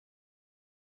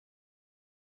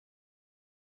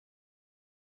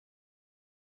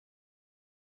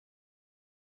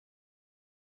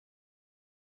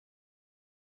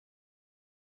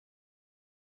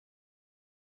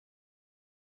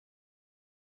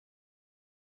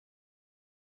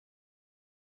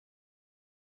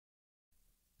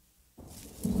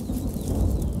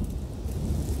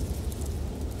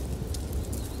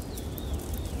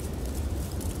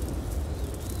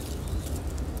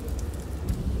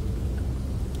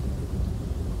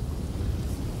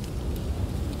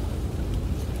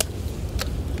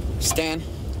Stan,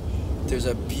 there's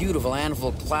a beautiful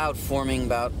anvil cloud forming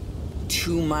about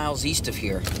 2 miles east of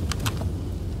here.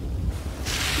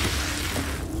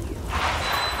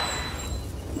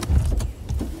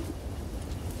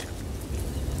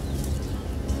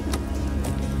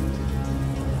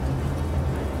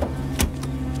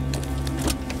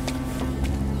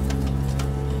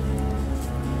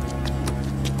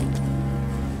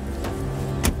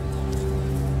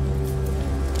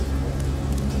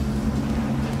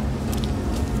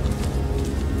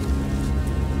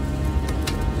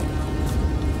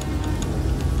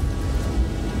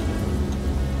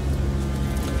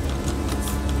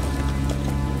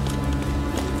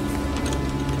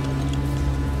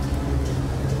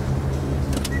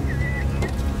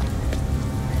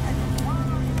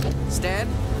 Stan,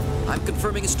 I'm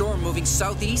confirming a storm moving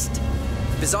southeast.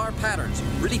 Bizarre patterns,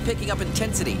 really picking up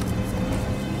intensity.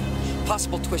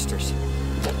 Possible twisters.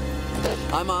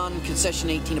 I'm on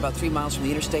concession 18, about 3 miles from the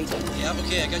interstate. Yeah, I'm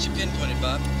okay. I got you pinpointed,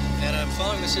 Bob. And I'm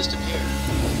following the system here.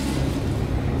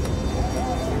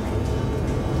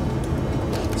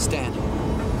 Stan,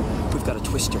 we've got a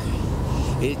twister.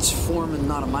 It's forming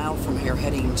not a mile from here,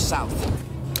 heading south.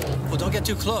 Well, don't get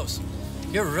too close.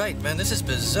 You're right, man. This is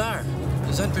bizarre.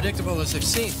 As unpredictable as I've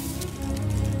seen.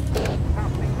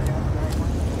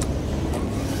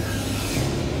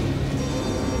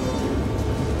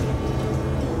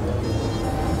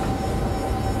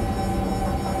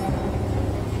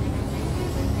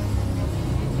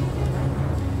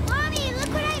 Mommy,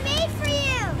 look what I made for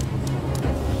you!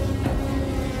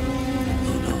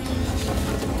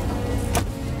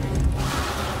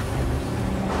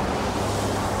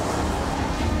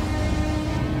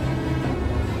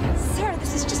 Sarah,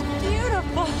 this is just beautiful.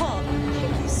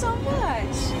 Thank you so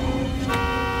much.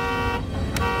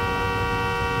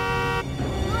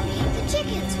 Mommy, the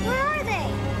chickens, where are they?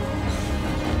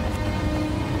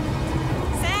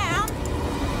 Sam?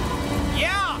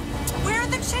 Yeah, Where are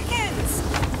the chickens?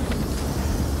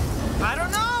 I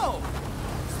don't know.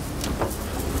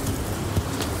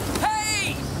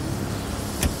 Hey!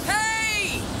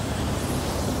 Hey!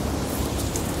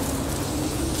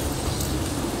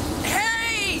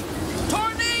 Hey!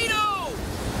 Tornado!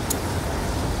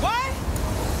 What?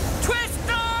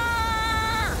 Twister!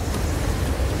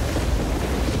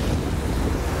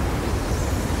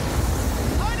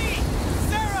 Honey!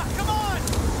 Sarah, come on!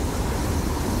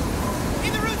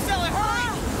 In the root cellar, hurry!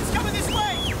 It's coming this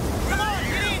way! Come on,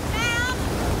 get in! Mom!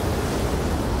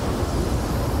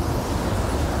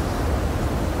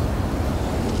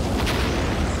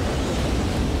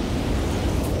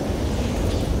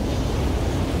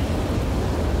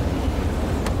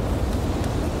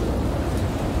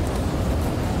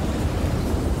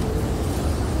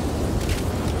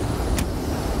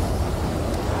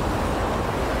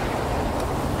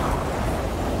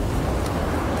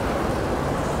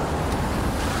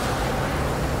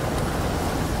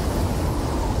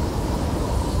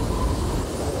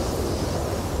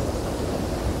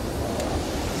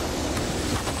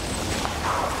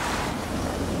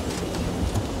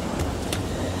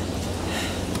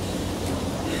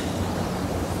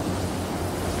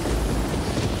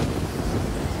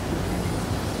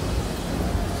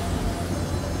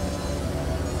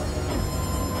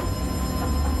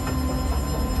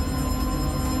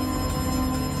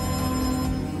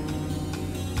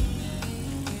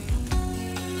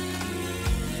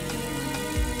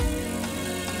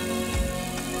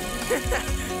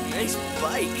 Nice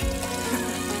bike.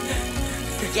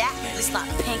 Yeah, at least not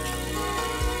pink.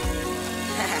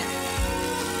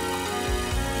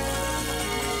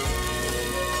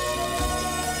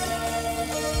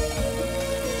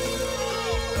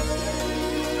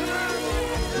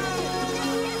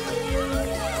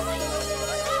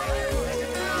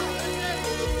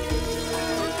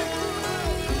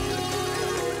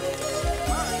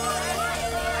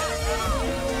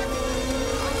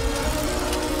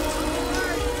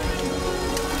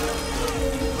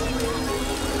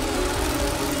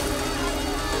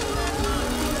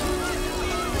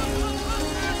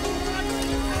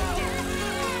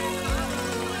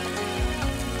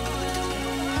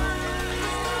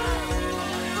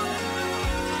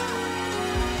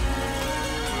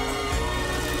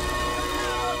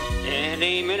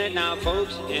 Any minute now,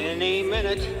 folks, any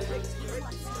minute.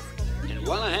 And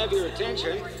while I have your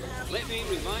attention, let me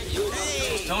remind you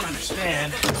of... Don't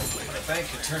understand. The bank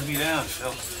could turn me down,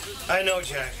 Phil. I know,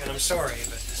 Jack, and I'm sorry,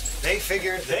 but they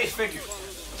figured... They figured.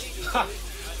 Ha!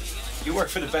 You work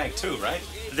for the bank too, right?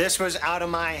 This was out of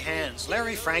my hands.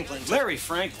 Larry Franklin. Larry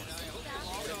Franklin.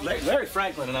 Larry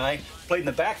Franklin and I played in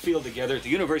the backfield together at the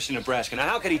University of Nebraska. Now,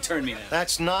 how could he turn me down?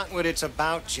 That's not what it's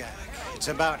about, Jack. It's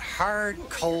about hard,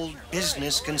 cold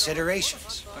business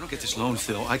considerations. If I don't get this loan,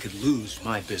 Phil, I could lose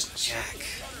my business. Jack,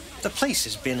 the place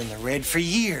has been in the red for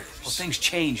years. Well, things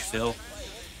change, Phil.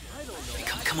 Hey,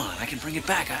 come on, I can bring it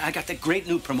back. I got that great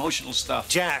new promotional stuff.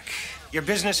 Jack, your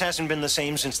business hasn't been the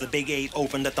same since the Big 8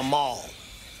 opened at the mall.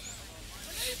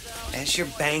 As your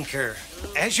banker,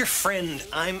 as your friend,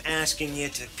 I'm asking you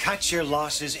to cut your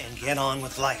losses and get on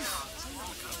with life.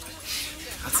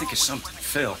 I'll think of something,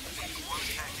 Phil.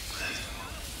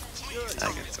 I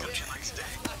gotta go, Jack.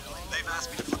 They've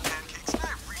asked me to put pancakes, and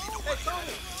I really don't want to hear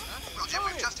it. Well, Jim,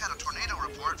 we've just had a tornado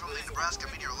report from the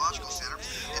Nebraska Meteorological Center.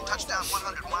 It touched down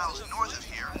 100 miles north of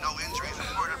here. No injuries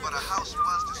reported, but a house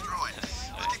was destroyed.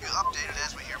 We'll keep you updated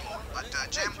as we hear more. But,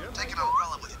 Jim, take an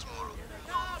umbrella with you tomorrow.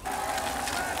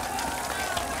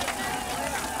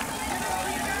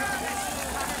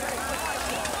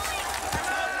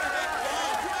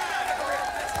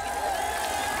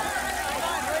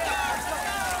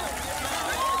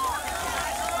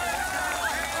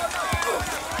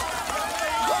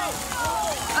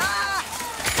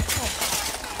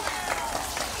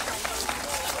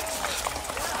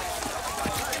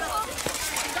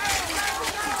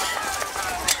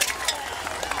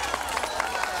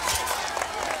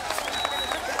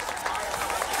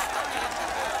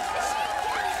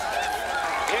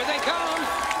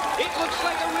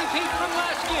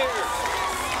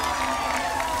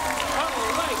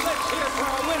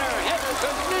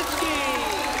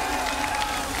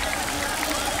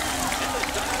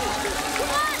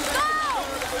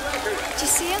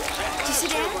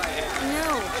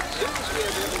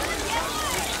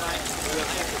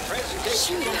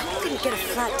 Shoot, I hope we didn't get a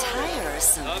flat tire or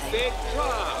something.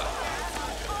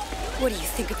 What do you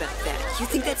think about that? You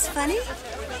think that's funny?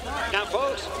 Now,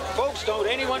 folks, don't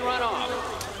anyone run off,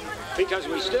 because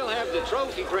we still have the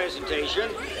trophy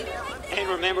presentation. And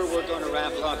remember, we're going to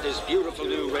raffle off this beautiful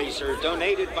new racer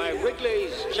donated by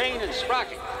Wrigley's Chain and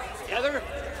Sprocket. Heather,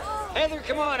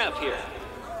 come on up here.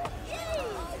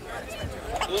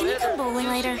 Can you come bowling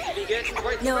later?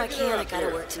 No, I can't. I gotta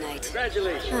work tonight.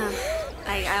 Congratulations.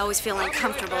 I always feel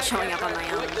uncomfortable showing up on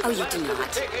my own. Oh, you do not.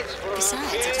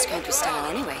 Besides, I just cramped your style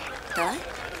anyway. Huh?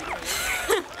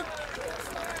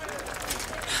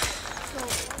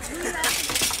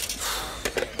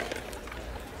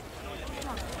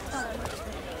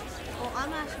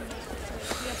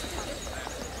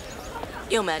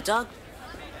 Yo, Mad Dog.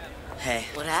 Hey,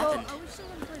 what happened?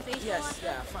 Yes,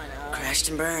 yeah, fine. Crashed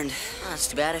and burned. Oh, that's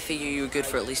too bad. I figure you were good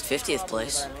for at least 50th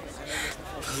place.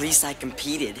 At least I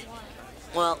competed.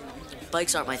 Well,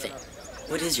 bikes aren't my thing.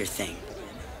 What is your thing?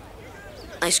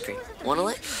 Ice cream. Want a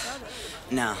lick?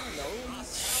 No.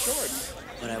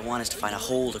 What I want is to find a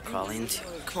hole to crawl into.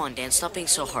 Come on, Dan, stop being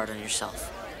so hard on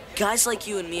yourself. Guys like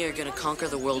you and me are gonna conquer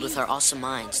the world with our awesome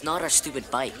minds, not our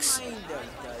stupid bikes.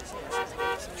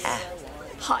 Ah.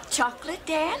 Hot chocolate,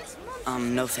 Dan?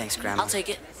 No thanks, Grandma. I'll take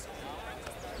it.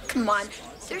 Come on,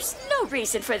 there's no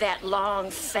reason for that long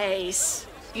face.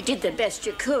 You did the best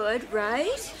you could,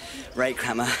 right? Right,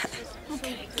 Grandma.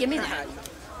 Okay, give me that.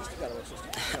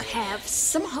 Have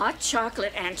some hot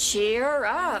chocolate and cheer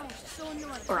up,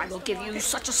 or I will give you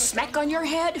such a smack on your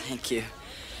head. Thank you.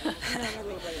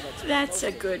 That's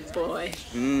a good boy.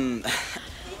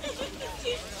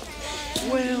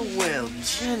 Well,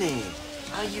 Jenny,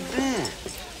 how you been?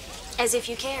 As if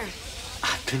you care.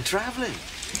 I've been traveling.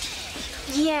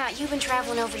 Yeah, you've been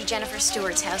traveling over to Jennifer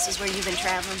Stewart's house is where you've been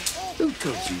traveling. Who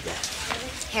told you that?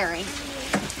 Harry.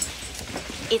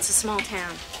 It's a small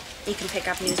town. You can pick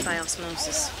up news by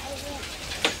osmosis.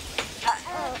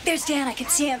 There's Dan. I can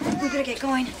see him. We better get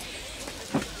going.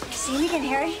 See him again,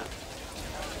 Harry?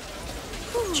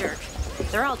 Jerk.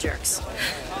 They're all jerks.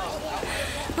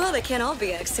 Well, they can't all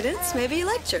be accidents. Maybe you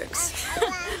like jerks.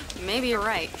 Maybe you're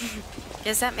right.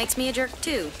 Guess that makes me a jerk,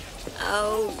 too.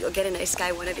 Oh, you'll get a nice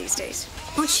guy one of these days.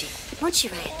 Won't she? Won't she,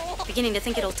 Ray? Beginning to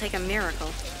think it'll take a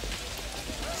miracle.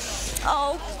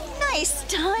 Oh, nice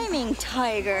timing,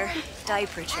 Tiger.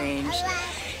 Diaper change.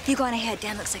 You go on ahead.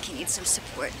 Dan looks like he needs some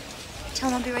support. Tell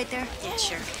him I'll be right there. Yeah,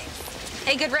 sure.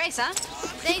 Hey, good race, huh?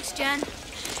 Thanks, Jen.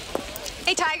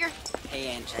 Hey, Tiger. Hey,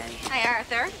 Aunt Jenny. Hi,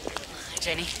 Arthur. Hi,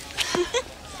 Jenny.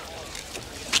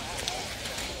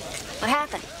 What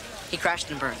happened? He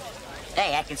crashed and burned.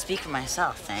 Hey, I can speak for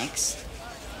myself, thanks.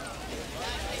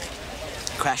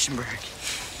 Crashed and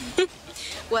burned.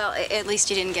 Well, at least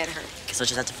you didn't get hurt. Guess I'll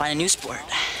just have to find a new sport.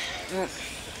 The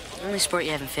only sport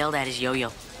you haven't failed at is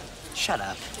yo-yo. Shut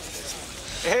up.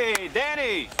 Hey,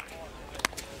 Danny!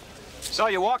 Saw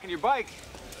you walking your bike.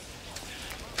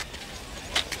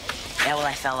 Yeah, well,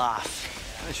 I fell off.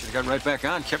 I should have got right back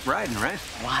on, kept riding, right?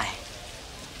 Why?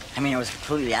 I mean, I was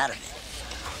completely out of it.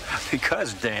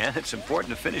 Because, Dan, it's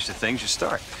important to finish the things you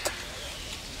start.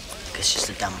 It's just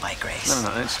a dumb bike race.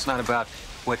 No, it's not about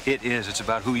what it is. It's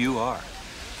about who you are.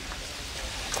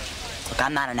 Look,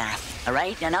 I'm not an athlete, all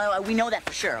right? Now, we know that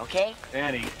for sure, okay?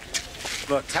 Danny,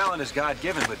 look, talent is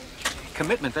God-given, but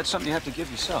commitment, that's something you have to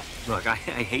give yourself. Look, I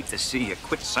hate to see you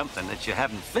quit something that you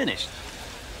haven't finished.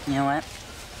 You know what?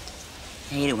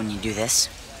 I hate it when you do this.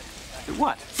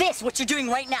 What? This, what you're doing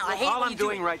right now. I hate All I'm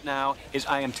doing right now is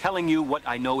I am telling you what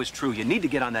I know is true. You need to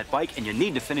get on that bike, and you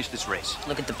need to finish this race.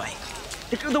 Look at the bike.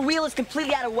 The wheel is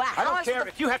completely out of whack. I don't care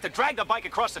if you have to drag the bike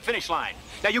across the finish line.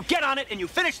 Now, you get on it, and you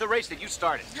finish the race that you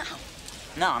started.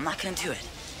 No, I'm not gonna do it.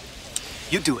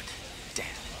 You do it, Dan.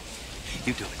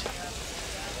 You do it.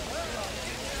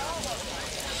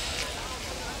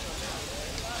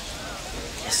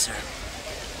 Yes, sir.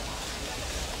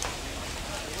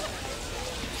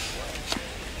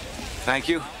 Thank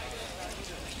you.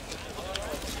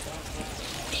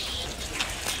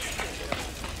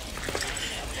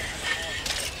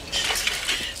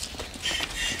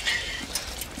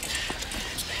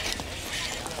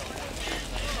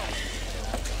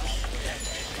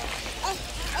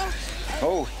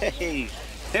 Oh, hey,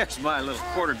 there's my little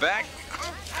quarterback.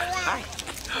 Hi.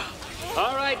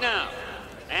 All right now,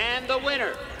 and the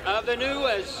winner of the new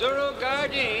Azzurro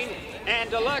Gardine and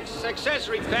Deluxe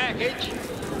Accessory Package.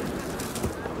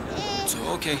 It's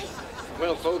okay.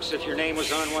 Well, folks, if your name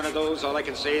was on one of those, all I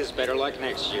can say is better luck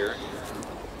next year.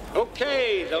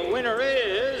 Okay, the winner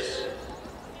is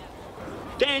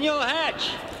Daniel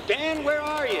Hatch. Dan, where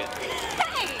are you?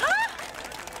 Hey!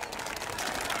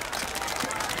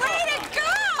 Way to go!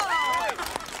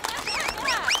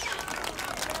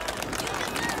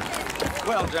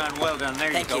 Well done, well done.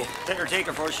 There Thank you go. you. Let her take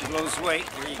her before she loses weight.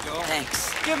 There you go.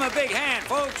 Thanks. Give him a big hand,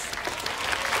 folks.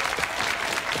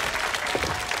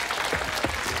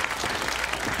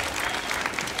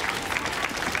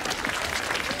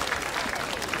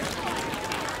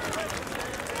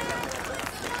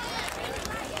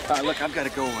 Look, I've got to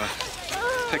go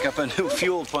pick up a new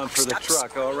fuel pump for the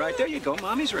truck, all right? There you go.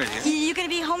 Mommy's ready. You gonna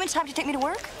be home in time to take me to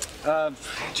work?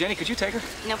 Jenny, could you take her?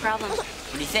 No problem.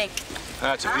 What do you think?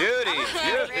 That's a beauty.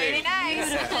 Beauty. Very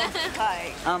nice.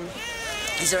 Hi.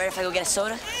 Is it all right if I go get a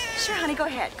soda? Sure, honey, go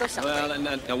ahead. Go somewhere. Well,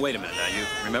 now, wait a minute. Now, you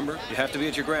remember? You have to be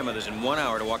at your grandmother's in 1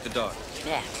 hour to walk the dog.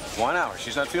 Yeah. 1 hour.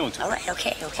 She's not feeling too All well. right,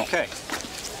 okay. Okay.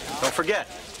 Don't forget.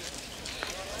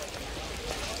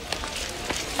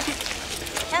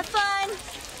 Have fun.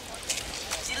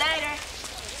 See you later.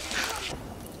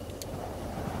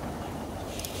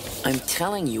 I'm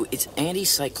telling you, it's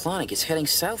anticyclonic. It's heading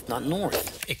south, not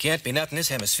north. It can't be, not in this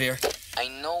hemisphere. I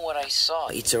know what I saw.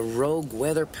 It's a rogue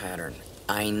weather pattern.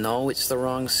 I know it's the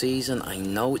wrong season. I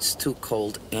know it's too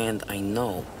cold. And I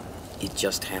know it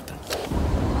just happened.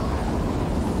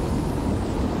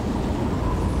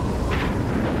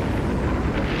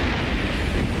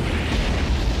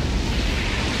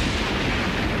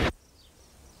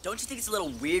 Don't you think it's a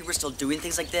little weird we're still doing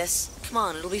things like this? Come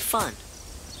on, it'll be fun.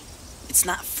 It's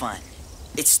not fun.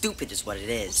 It's stupid is what it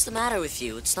is. What's the matter with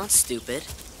you? It's not stupid.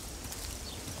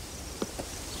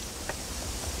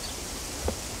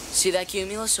 See that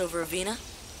cumulus over Avena?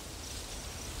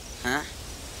 Huh?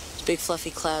 It's big fluffy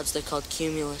clouds. They're called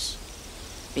cumulus.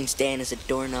 Means Dan is a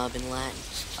doorknob in Latin.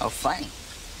 Oh, funny.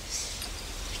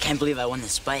 I can't believe I won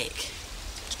this bike.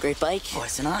 It's a great bike. Oh,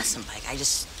 it's an awesome bike.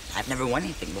 I've never won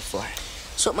anything before.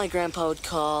 It's what my grandpa would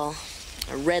call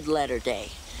a red letter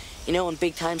day. You know when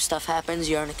big time stuff happens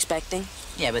you aren't expecting?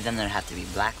 Yeah, but then there'd have to be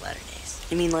black letter days.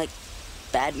 You mean like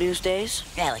bad news days?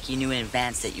 Yeah, like you knew in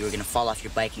advance that you were gonna fall off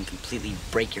your bike and completely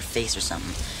break your face or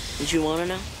something. Would you want to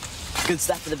know? Good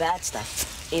stuff or the bad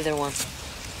stuff? Either one.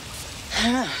 I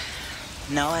don't know.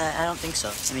 No, I don't think so.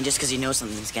 I mean, just because you know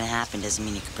something's gonna happen doesn't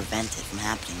mean you can prevent it from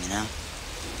happening, you know?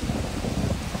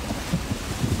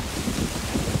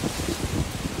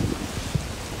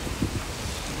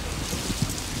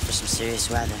 For some serious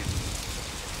weather.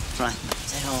 Come on,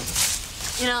 let's head home.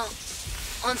 You know,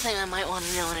 one thing I might want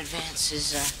to know in advance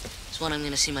is when I'm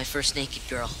going to see my first naked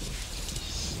girl.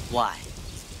 Why?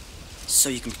 So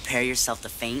you can prepare yourself to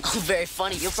faint? Oh, very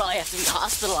funny. You'll probably have to be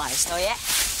hospitalized. Oh, yeah?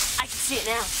 I can see it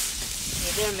now.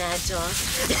 Hey there, Mad Dog.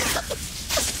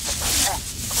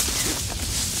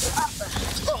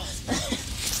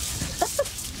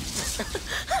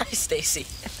 Hi, Stacy.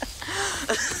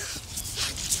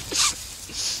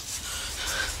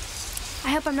 I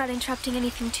hope I'm not interrupting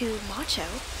anything too macho.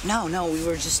 No, we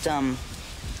were just,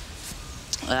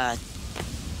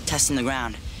 testing the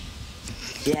ground.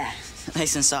 Yeah,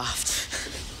 nice and soft.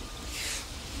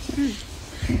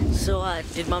 So,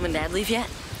 did Mom and Dad leave yet?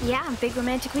 Yeah, big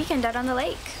romantic weekend out on the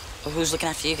lake. Well, who's looking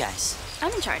after you guys?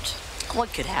 I'm in charge.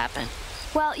 What could happen?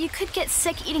 Well, you could get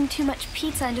sick eating too much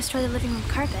pizza and destroy the living room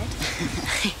carpet.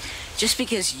 Just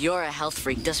because you're a health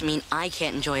freak doesn't mean I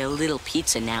can't enjoy a little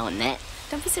pizza now and then.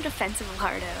 Don't be so defensive,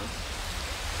 Hardo.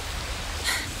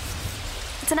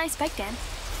 It's a nice bike, Dan.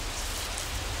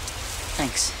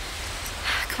 Thanks.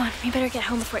 Come on, we better get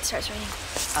home before it starts raining.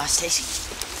 Stacy.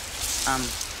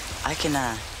 I can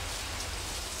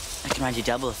ride you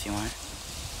double if you want.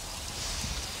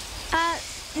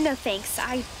 No thanks.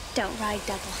 I don't ride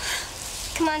double.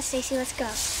 Come on, Stacy, let's go.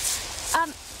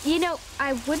 You know,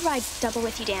 I would ride double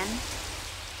with you, Dan.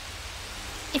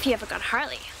 If you ever got a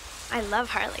Harley. I love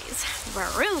Harleys.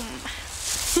 Vroom.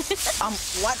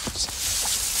 What?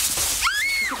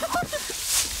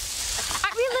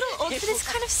 Aren't we a little old for this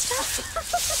kind of stuff?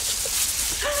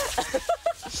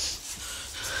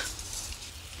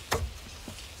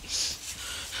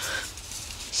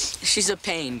 She's a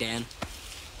pain, Dan.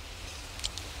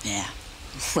 Yeah,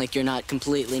 like you're not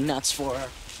completely nuts for her.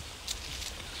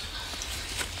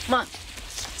 Come on,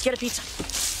 let's get a pizza.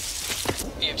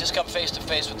 You've just come face to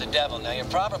face with the devil. Now, you're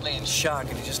probably in shock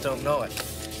and you just don't know it.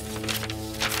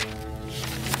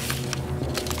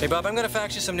 Hey, Bob, I'm gonna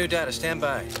fax you some new data. Stand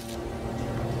by.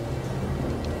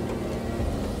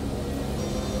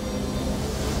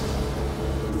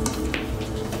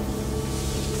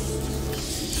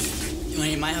 You want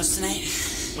to eat at my house tonight?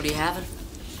 What are you having?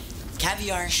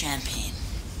 Caviar and champagne.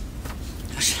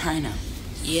 How should I know?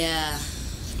 Yeah,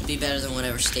 it'd be better than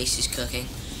whatever Stacy's cooking.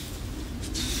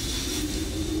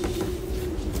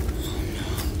 Oh, no.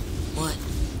 What?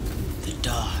 The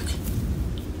dog.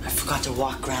 I forgot to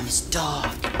walk Grandma's dog.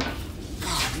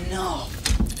 Oh, no.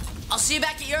 I'll see you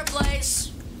back at your place.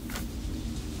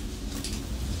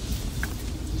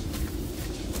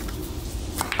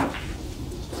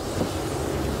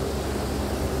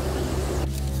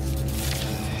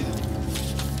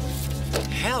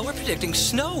 Hell, we're predicting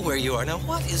snow where you are. Now,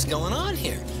 what is going on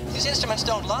here? These instruments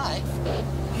don't lie.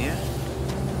 Yeah?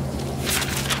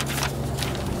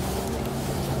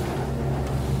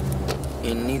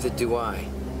 And neither do I.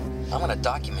 I'm gonna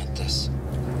document this.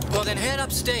 Well, then head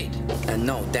upstate.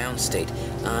 No, downstate.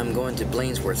 I'm going to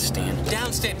Blainsworth, Stan.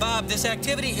 Downstate, Bob. This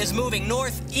activity is moving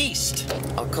northeast.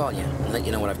 I'll call you and let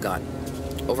you know what I've got.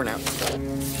 Over and out.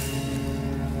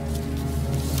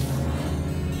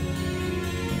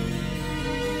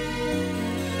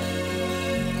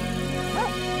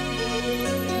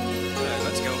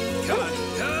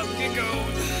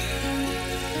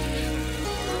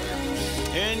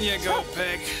 In you go,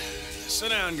 Peg. Sit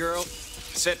down, girl.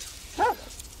 Sit.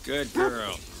 Good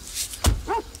girl.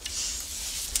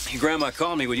 Your grandma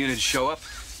called me. Would you need to show up?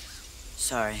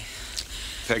 Sorry.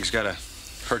 Peg's got a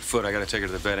hurt foot. I gotta take her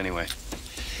to the vet anyway.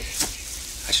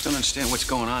 I just don't understand what's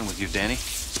going on with you, Danny.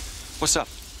 What's up?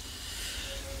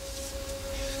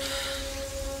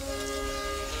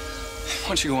 Why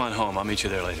don't you go on home? I'll meet you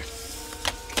there later.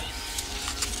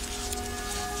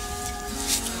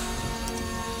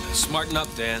 Smarten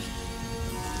up, Dan.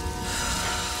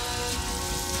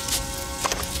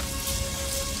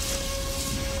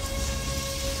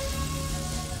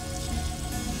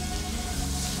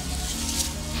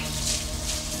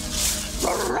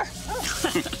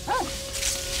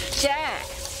 Jack,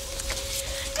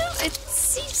 it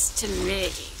seems to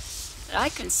me that I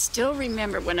can still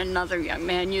remember when another young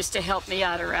man used to help me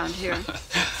out around here.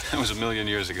 That was a million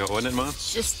years ago, wasn't it, Mom?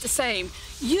 Just the same.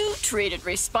 You treated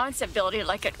responsibility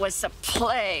like it was a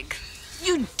plague.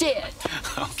 You did.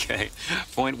 Okay.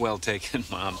 Point well taken,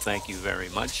 Mom. Thank you very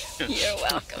much. You're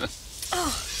welcome.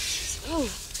 Oh. Ooh.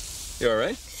 You all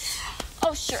right?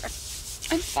 Oh, sure.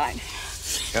 I'm fine.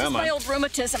 Come on. My old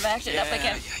rheumatism acted up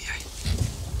again.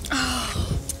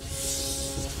 Oh.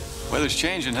 Weather's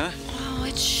changing, huh? Oh,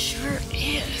 it sure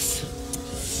is.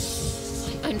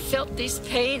 I've felt these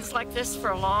pains like this for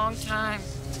a long time.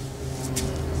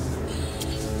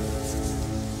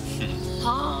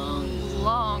 Long,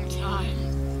 long time.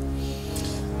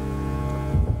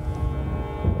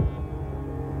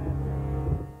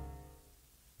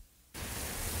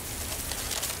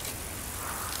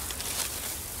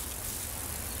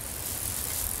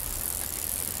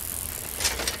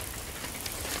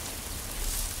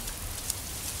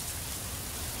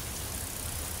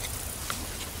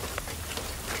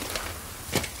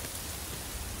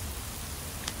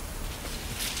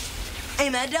 Hey,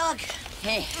 Mad Dog.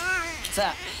 Hey, what's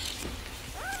up?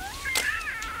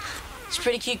 He's a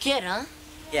pretty cute kid, huh?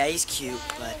 Yeah, he's cute,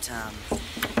 but,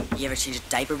 you ever changed a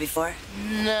diaper before?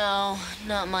 No,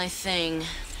 not my thing.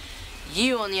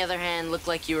 You, on the other hand, look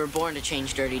like you were born to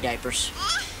change dirty diapers.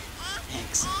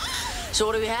 Thanks. So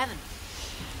what are we having?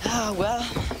 Oh, well,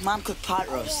 Mom cooked pot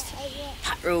roast.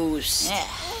 Hot roast. Yeah.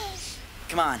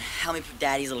 Come on, help me put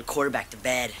Daddy's little quarterback to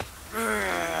bed.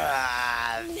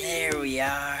 There we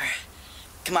are.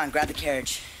 Come on, grab the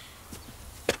carriage.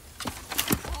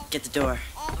 Get the door.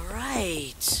 All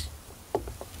right.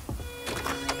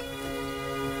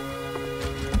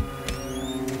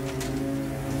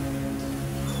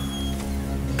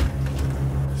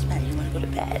 What's the matter? You want to go to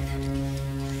bed?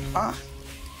 Huh?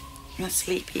 You're not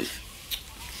sleepy?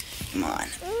 Come on.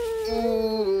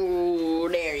 Ooh,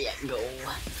 there you go.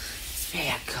 There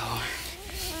you go.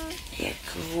 There you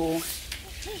go.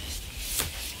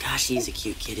 Gosh, he's a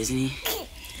cute kid, isn't he?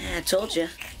 Yeah, I told you.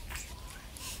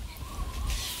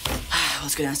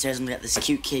 Let's go downstairs and let this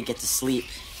cute kid get to sleep.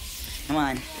 Come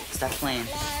on, stop playing.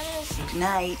 Good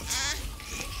night.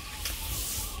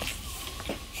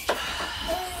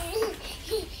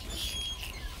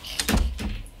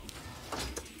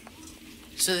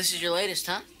 So this is your latest,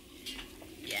 huh?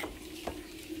 Yeah.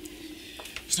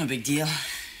 It's no big deal.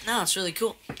 No, it's really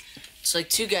cool. It's like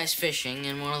two guys fishing,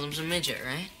 and one of them's a midget,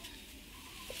 right?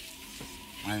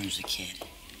 One of them's a kid.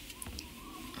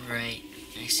 Right.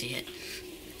 I see it.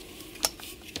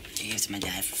 I gave it to my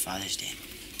dad for Father's Day.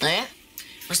 Oh, yeah?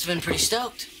 Must have been pretty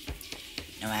stoked.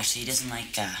 No, actually, he doesn't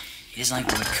like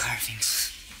wood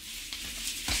carvings.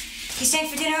 You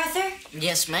staying for dinner, Arthur?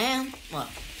 Yes, ma'am. Well,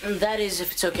 that is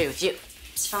if it's okay with you.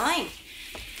 It's fine.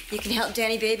 You can help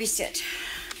Danny babysit.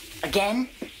 Again?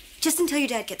 Just until your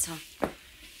dad gets home.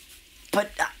 But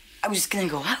I was gonna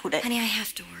go out. Honey, I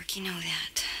have to work. You know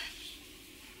that.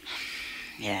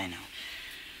 Yeah, I know.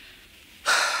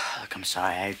 Look, I'm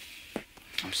sorry.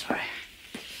 I'm sorry.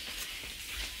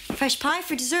 Fresh pie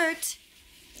for dessert.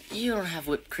 You don't have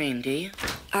whipped cream, do you?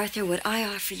 Arthur, would I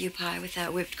offer you pie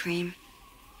without whipped cream?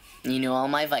 You know all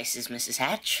my vices, Mrs.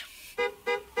 Hatch.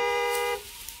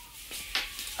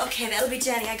 Okay, that'll be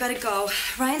Jenny. I gotta go.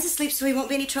 Ryan's asleep, so he won't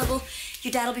be any trouble.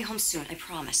 Your dad'll be home soon, I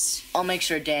promise. I'll make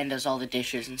sure Dan does all the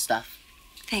dishes and stuff.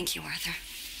 Thank you, Arthur.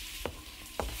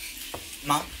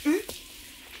 Mom?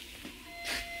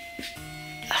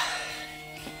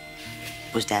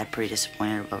 Was Dad pretty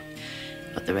disappointed about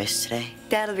the race today?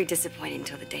 Dad'll be disappointed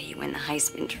until the day you win the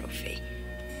Heisman Trophy.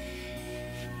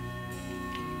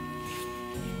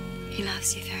 He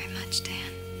loves you very much,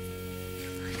 Dan.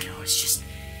 I know, it's just...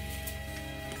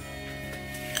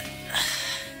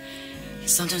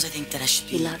 Sometimes I think that I should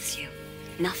be... He loves you.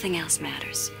 Nothing else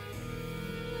matters.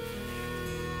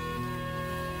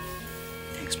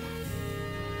 Thanks, Mom.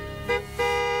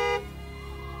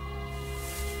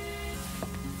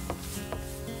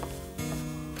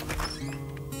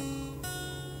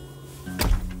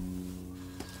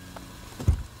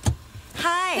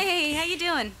 Hi. Hey, how you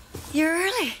doing? You're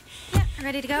early. Yeah,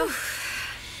 ready to go?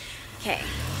 Okay.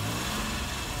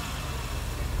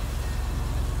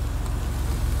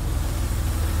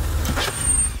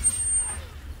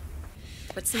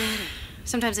 What's the matter?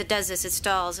 Sometimes it does this. It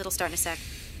stalls. It'll start in a sec.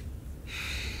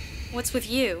 What's with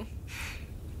you?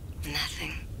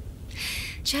 Nothing.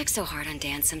 Jack's so hard on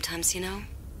Dan sometimes, you know?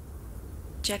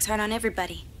 Jack's hard on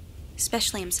everybody,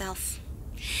 especially himself.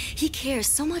 He cares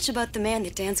so much about the man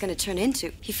that Dan's gonna turn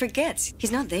into. He forgets.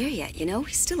 He's not there yet, you know?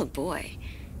 He's still a boy.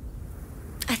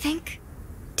 I think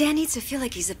Dan needs to feel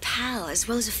like he's a pal as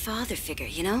well as a father figure,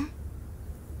 you know?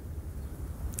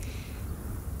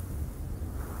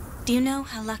 Do you know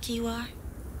how lucky you are?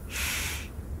 I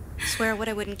swear what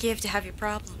I wouldn't give to have your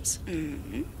problems.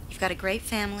 Mm-hmm. You've got a great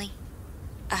family,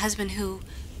 a husband who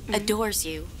adores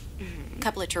you, a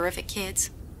couple of terrific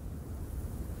kids.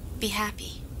 Be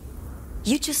happy.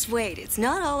 You just wait. It's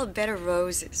not all a bed of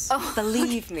roses. Oh,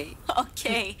 believe me.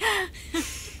 Okay.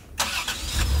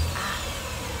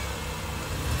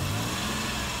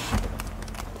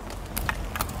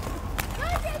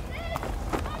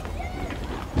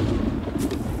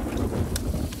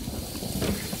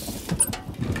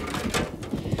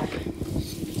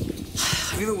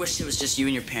 Have you ever wished it was just you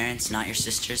and your parents, not your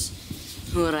sisters?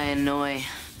 Who would I annoy?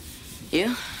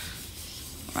 You?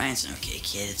 Ryan's an okay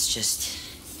kid. It's just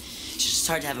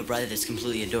hard to have a brother that's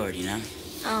completely adored, you know?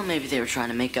 Oh, maybe they were trying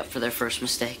to make up for their first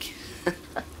mistake.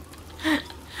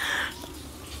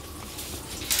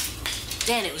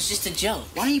 Dan, it was just a joke.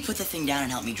 Why don't you put the thing down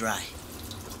and help me dry?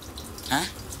 Huh?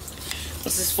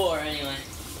 What's this for, anyway?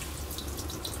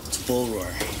 It's a bull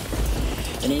roar.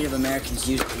 The Native Americans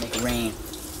used it to make rain.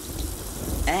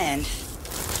 And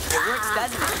it works,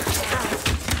 doesn't it?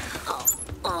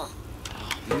 Oh,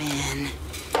 man.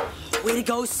 Way to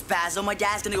go, Spazzo. My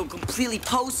dad's gonna go completely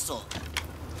postal.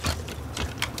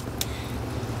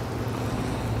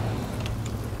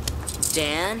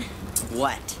 Dan?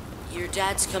 What? Your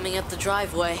dad's coming up the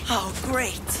driveway. Oh,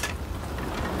 great.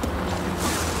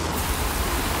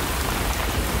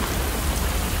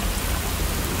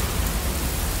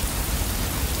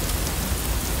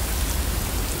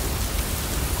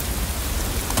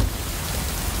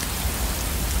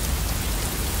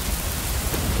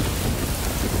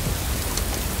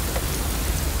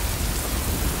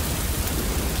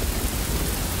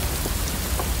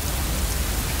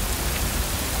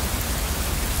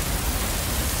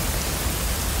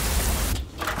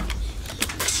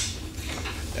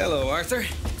 Hello, Arthur.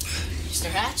 Mr.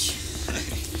 Hatch?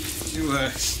 You,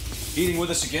 eating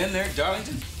with us again there,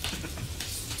 Darlington?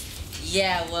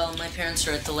 Yeah, well, my parents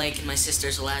are at the lake and my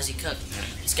sister's a lousy cook.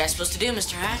 What's this guy supposed to do,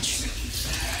 Mr. Hatch?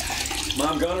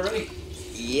 Mom gone already?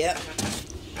 Yep.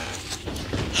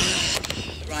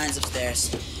 Ryan's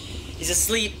upstairs. He's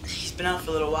asleep. He's been out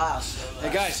for a little while, so...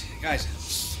 Hey, guys,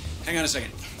 hang on a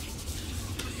second.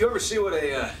 You ever see what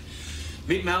a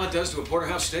meat mallet does to a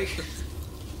porterhouse steak?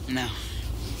 No.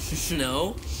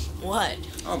 No? What?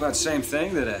 Oh, about the same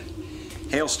thing that a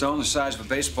hailstone the size of a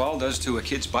baseball does to a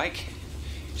kid's bike.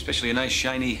 Especially a nice,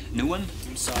 shiny new one.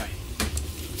 I'm sorry.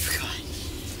 Forgot.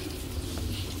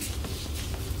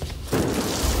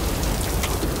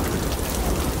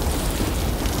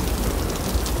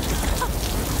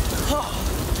 Oh,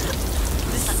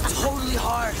 this is totally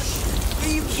hard.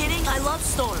 Are you kidding? I love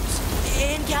storms.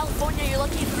 In California, you're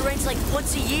lucky if it rains like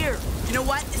once a year. You know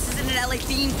what? This isn't an LA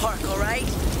theme park, all right?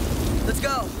 Let's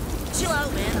go. Chill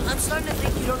out, man. I'm starting to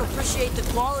think you don't appreciate the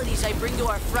qualities I bring to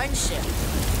our friendship.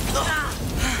 Ah.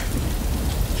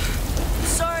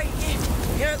 Sorry.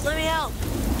 Here, let me help.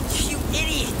 You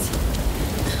idiot.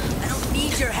 I don't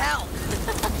need your help.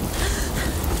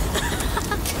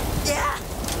 Yeah.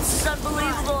 This is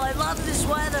unbelievable. I love this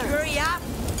weather. Hurry up.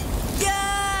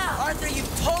 Yeah! Arthur,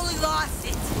 you've totally lost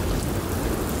it.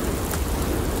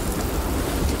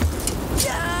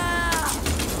 Yeah!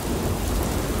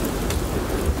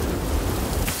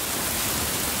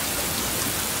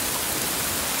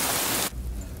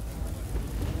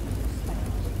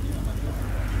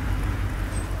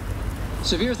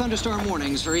 Severe thunderstorm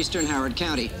warnings for eastern Howard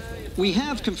County. We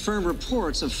have confirmed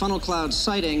reports of funnel cloud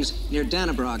sightings near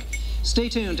Dannebrog. Stay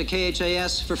tuned to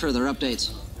KHAS for further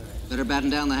updates. Better batten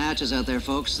down the hatches out there,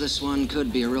 folks. This one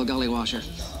could be a real gully washer.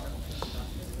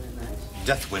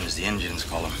 Death winds, the engines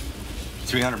call them.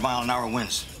 300-mile-an-hour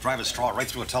winds. Drive a straw right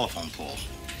through a telephone pole.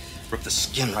 Rip the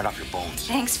skin right off your bones.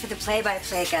 Thanks for the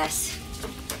play-by-play, Gus.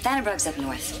 Dannebrog's up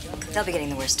north. They'll be getting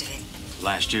the worst of it.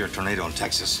 Last year, a tornado in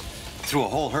Texas threw a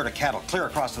whole herd of cattle clear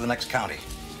across to the next county.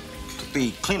 Took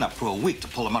the cleanup crew a week to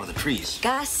pull them out of the trees.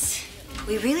 Gus,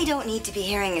 we really don't need to be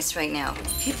hearing this right now.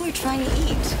 People are trying to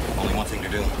eat. Only one thing to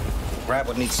do. Grab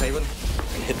what needs saving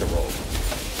and hit the road.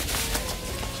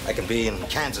 I can be in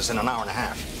Kansas in an hour and a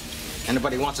half.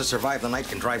 Anybody who wants to survive the night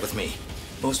can drive with me.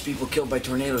 Most people killed by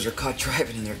tornadoes are caught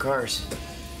driving in their cars.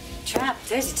 Trapped,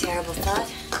 there's a terrible thought.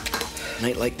 A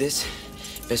night like this,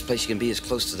 best place you can be is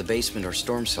close to the basement or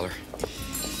storm cellar.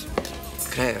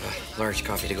 Could I have a large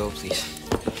coffee to go, please?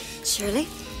 Surely.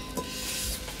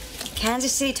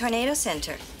 Kansas City Tornado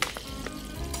Center.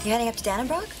 You heading up to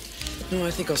Dannebrog? No,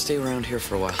 I think I'll stay around here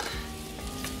for a while.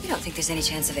 You don't think there's any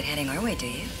chance of it heading our way, do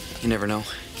you? You never know.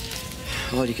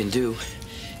 All you can do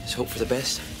is hope for the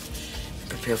best and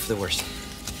prepare for the worst.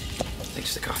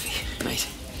 Thanks for the coffee. Night.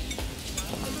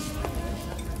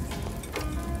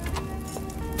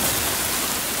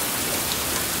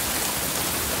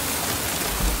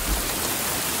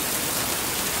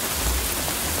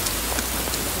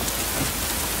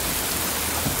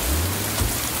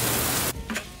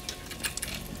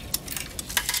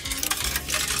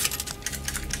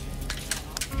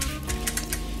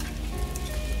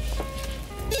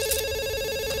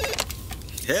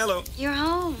 Hello. You're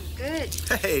home. Good.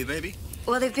 Hey, baby.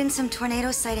 Well, there've been some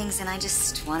tornado sightings, and I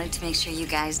just wanted to make sure you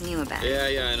guys knew about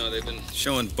it. Yeah, I know. They've been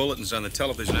showing bulletins on the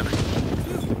television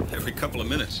every couple of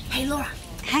minutes. Hey, Laura.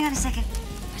 Hang on a second.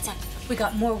 What's up? We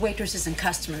got more waitresses and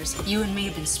customers. You and me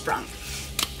have been sprung.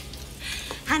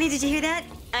 Honey, did you hear that?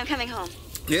 I'm coming home.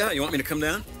 Yeah, you want me to come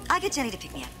down? I'll get Jenny to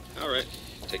pick me up. All right.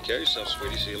 Take care of yourself,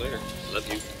 sweetie. See you later. Love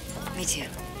you. Me too.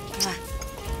 Mwah.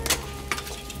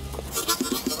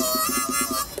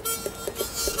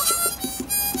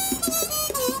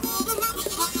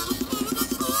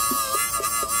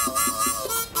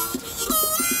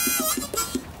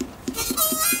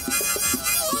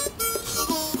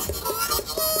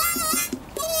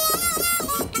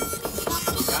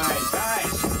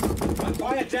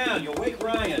 Quiet down. You'll wake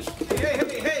Ryan.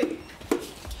 Hey.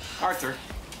 Arthur.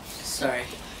 Sorry.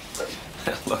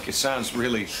 Look, it sounds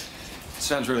really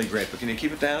great, but can you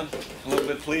keep it down a little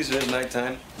bit, please? It is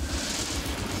nighttime.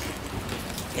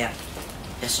 Yeah.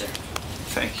 Yes, sir.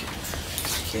 Thank you.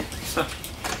 Thank you.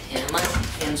 Yeah, my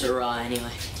hands are raw anyway.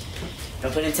 You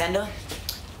wanna play Nintendo?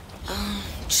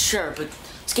 Sure, but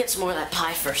let's get some more of that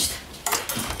pie first.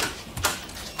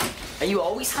 Are you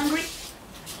always hungry?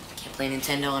 Can't play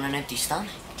Nintendo on an empty stomach.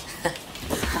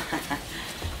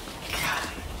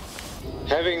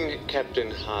 Having Captain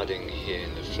Harding here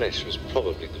in the flesh was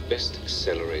probably the best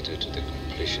accelerator to the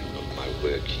completion of my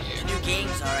work here. New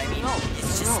games are, I mean,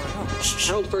 it's just...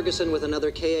 Harold Ferguson with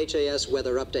another KHAS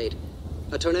weather update.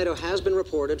 A tornado has been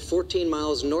reported 14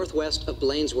 miles northwest of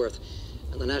Blainsworth,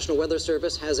 and the National Weather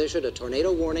Service has issued a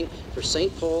tornado warning for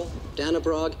St. Paul,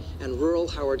 Dannebrog, and rural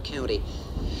Howard County.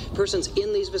 Persons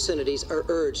in these vicinities are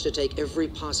urged to take every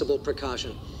possible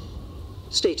precaution.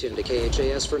 Stay tuned to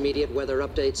KHAS for immediate weather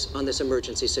updates on this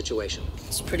emergency situation.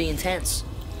 It's pretty intense.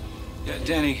 Yeah,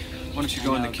 Danny, why don't you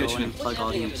go in the kitchen Go in and plug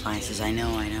all the appliances. I know.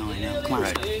 Come on.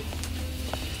 Right.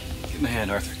 Give him a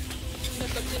hand, Arthur.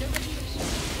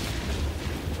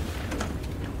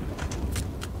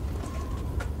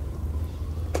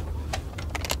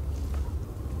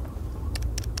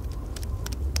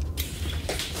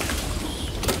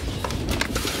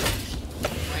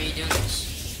 Why are you doing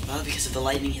this? Well, because if the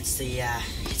lightning hits the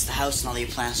house and all the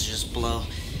appliances just blow.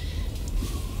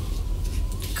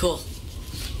 Cool.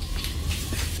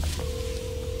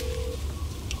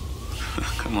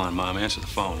 Come on, Mom, answer the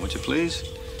phone, would you please?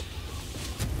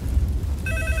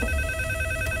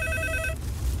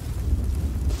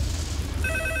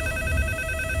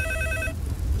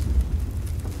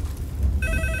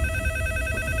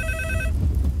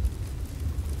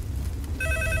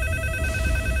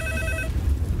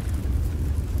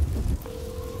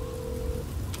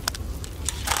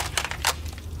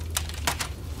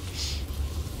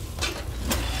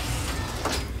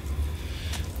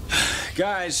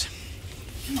 Guys.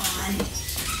 Come on. I'm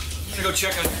gonna go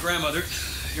check on your grandmother.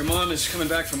 Your mom is coming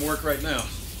back from work right now.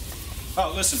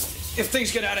 Oh, listen, if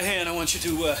things get out of hand, I want you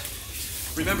to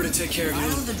remember to take care of you. I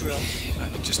know the drill.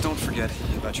 Just don't forget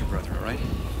about your brother, all right?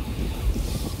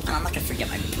 I'm not gonna forget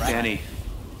my brother. Danny,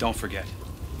 don't forget.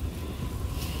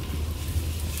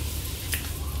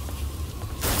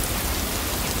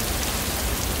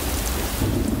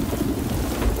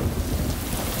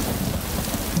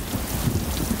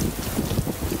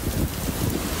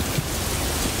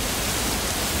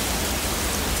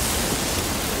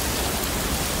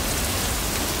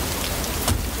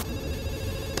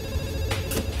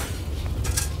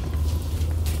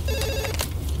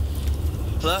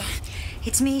 Hello?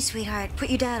 It's me, sweetheart. Put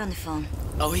your dad on the phone.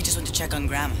 Oh, he just went to check on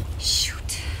Grandma.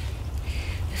 Shoot.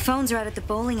 The phones are out at the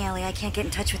bowling alley. I can't get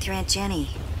in touch with your Aunt Jenny.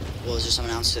 Well, is there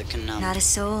someone else that can, Not a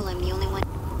soul. I'm the only one.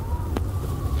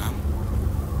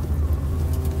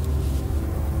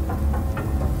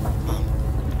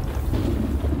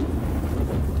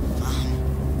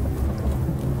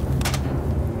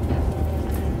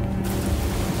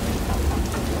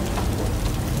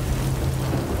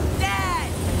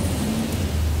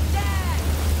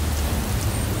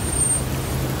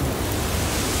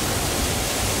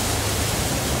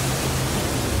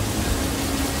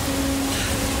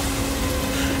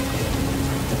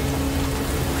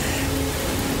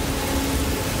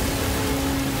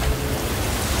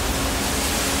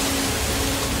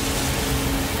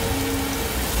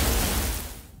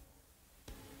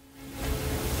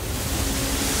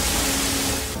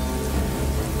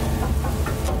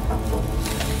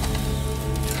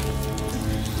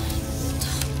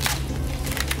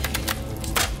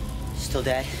 Still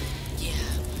dead? Yeah.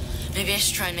 Maybe I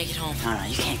should try and make it home. No,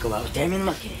 you can't go out there. I mean,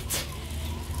 look at it.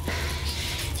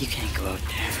 You can't go out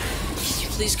there. Can you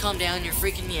please calm down? You're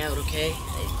freaking me out, okay?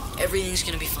 Everything's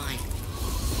gonna be fine.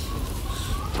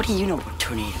 What do you know about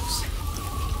tornadoes?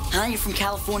 Huh? You're from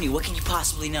California. What can you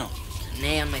possibly know? An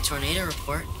A on my tornado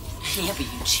report. Yeah, but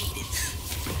you cheated.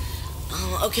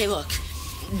 Okay, look.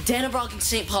 Dannebrog and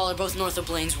St. Paul are both north of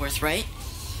Blainsworth, right?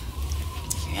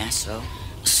 Yeah, so?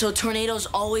 So tornadoes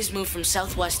always move from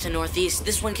southwest to northeast.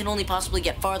 This one can only possibly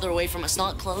get farther away from us,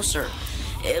 not closer.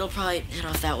 It'll probably head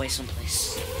off that way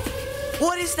someplace.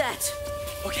 What is that?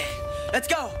 Okay, let's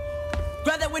go.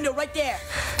 Grab that window right there.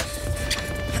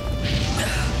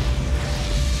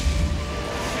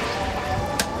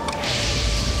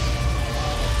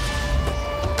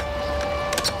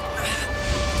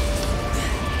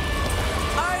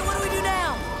 All right, what do we do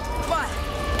now? Come on.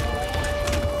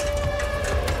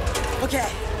 Okay.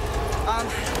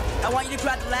 I want you to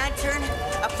grab the lantern,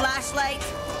 a flashlight,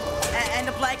 and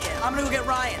a blanket. I'm gonna go get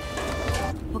Ryan.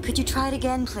 Well, could you try it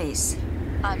again, please?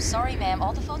 I'm sorry, ma'am.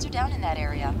 All the phones are down in that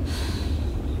area.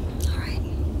 All right.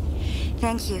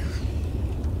 Thank you.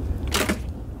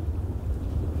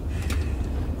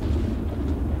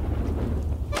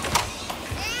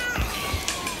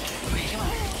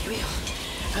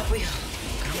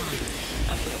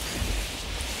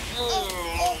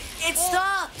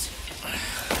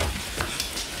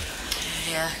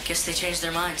 Yeah, guess they changed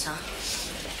their minds, huh?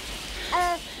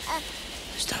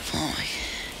 Stop blowing.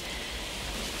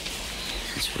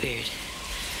 That's weird.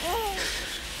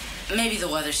 Maybe the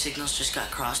weather signals just got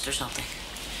crossed or something.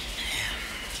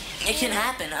 Yeah. It can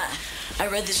happen. I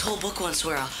read this whole book once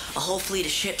where a whole fleet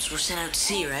of ships were sent out to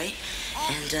sea, right?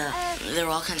 And there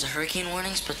were all kinds of hurricane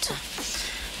warnings, but the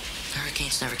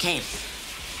hurricanes never came.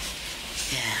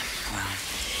 Yeah, well,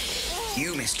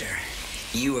 you, mister,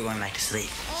 you are going back to sleep.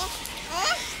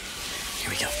 Here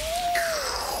we go.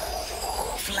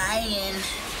 Flying.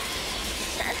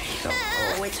 There you go.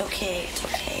 Oh, it's okay, it's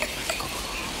okay. Go.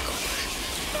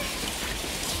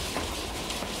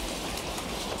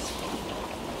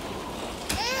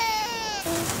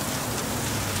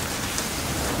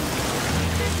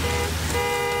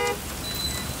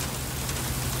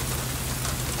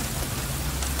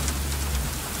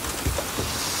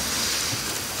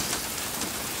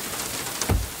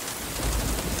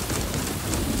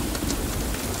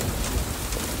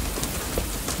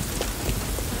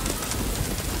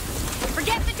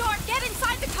 Forget the door. Get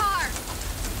inside the car.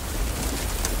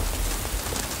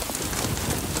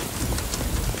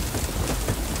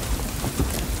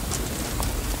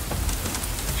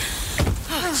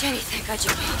 Oh, Jenny, thank God you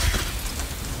came.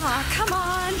 Oh, come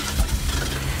on.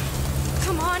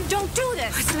 Come on, don't do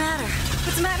this. What's the matter?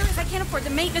 What's the matter is I can't afford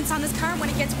the maintenance on this car, and when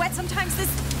it gets wet, sometimes this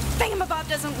thingamabob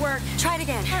doesn't work. Try it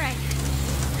again. All right.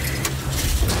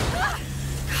 Ah!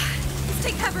 Let's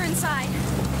take cover inside.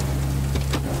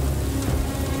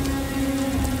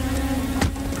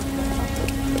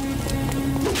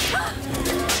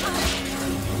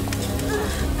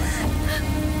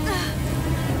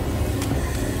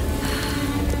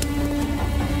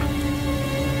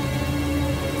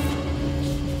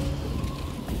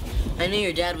 I knew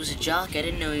your dad was a jock. I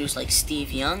didn't know he was like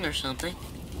Steve Young or something.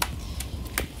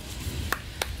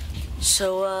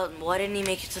 So, why didn't he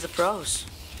make it to the pros?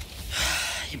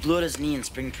 He blew out his knee in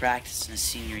spring practice in his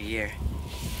senior year.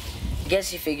 I guess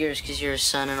he figures because you're his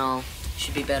son and all, you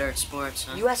should be better at sports,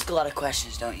 huh? You ask a lot of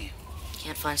questions, don't you?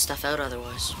 Can't find stuff out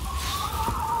otherwise.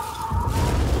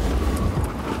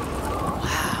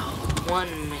 Wow.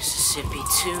 1 Mississippi,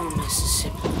 2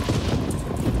 Mississippi.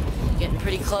 Getting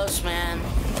pretty close, man.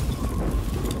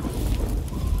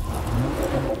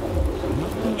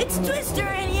 It's Twister,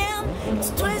 N.E.M. It's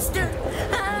Twister.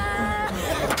 Ah!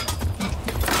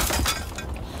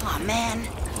 Oh, man.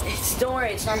 Don't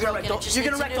worry, it's not broken. You're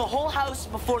gonna wreck the whole house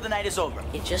before the night is over.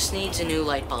 It just needs a new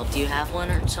light bulb. Do you have one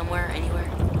or somewhere, anywhere?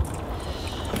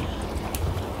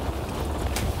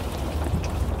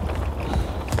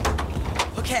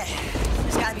 Okay,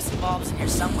 there's gotta be some bulbs in here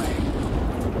somewhere.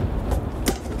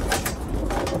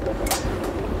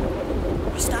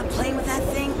 You stop playing with that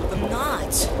thing? I'm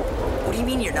not. What do you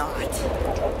mean you're not?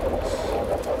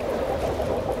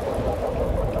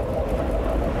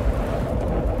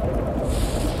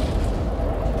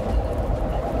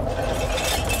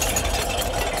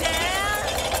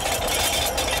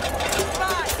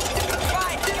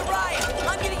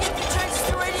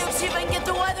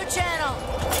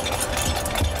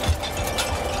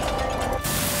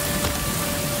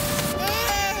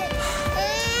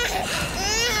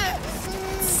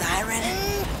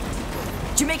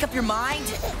 Make up your mind?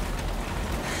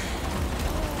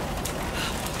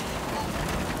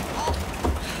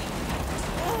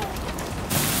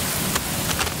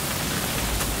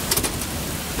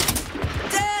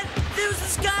 Dad, there was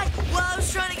this guy while I was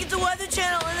trying to get the Weather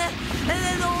Channel, and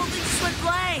then the whole thing just went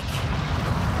blank.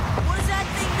 What does that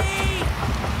thing mean?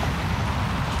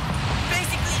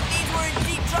 Basically, it means we're in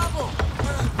deep trouble.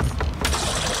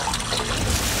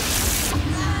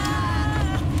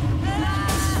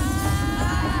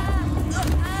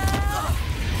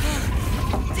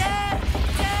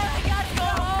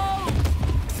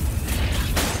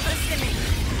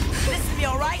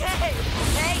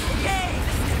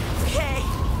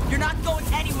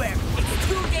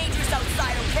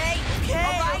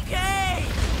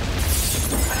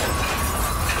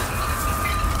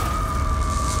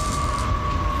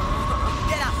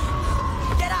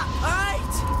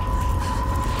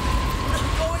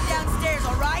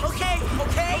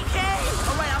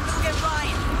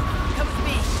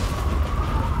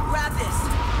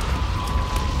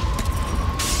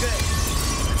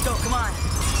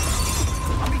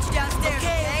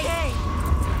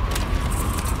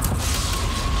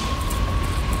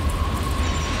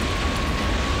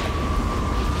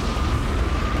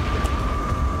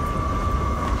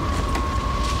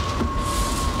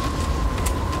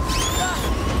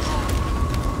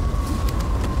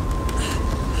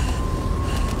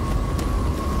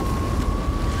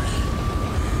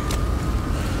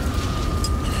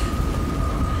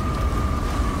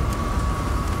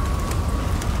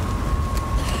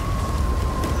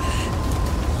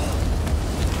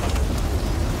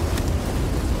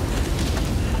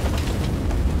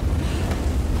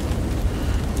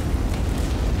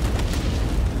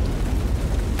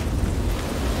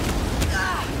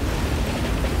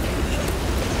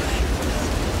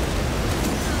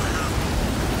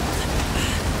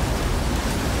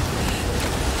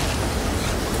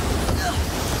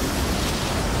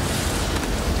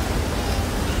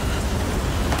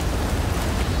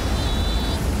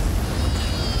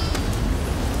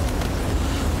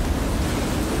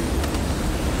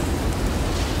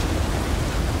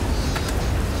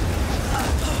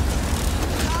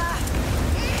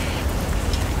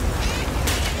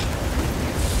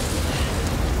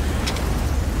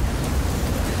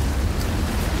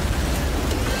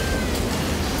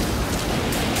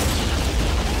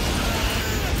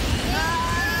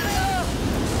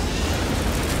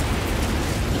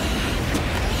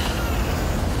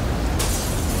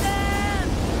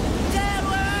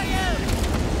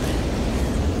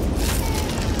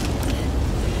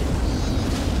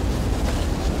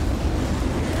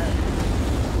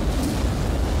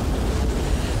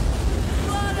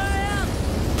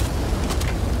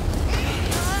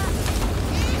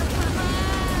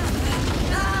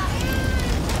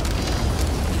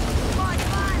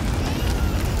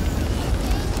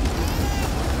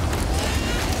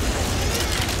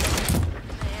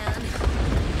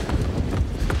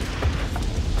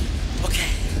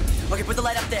 Okay, put the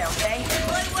light up there, okay?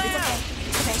 Light where?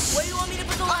 Okay. Where do you want me to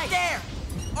put the light? Up there!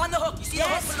 On the hook. You see the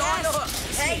hook? Put it on the hook.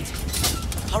 Okay?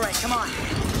 All right, come on.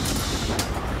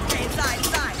 Okay, inside.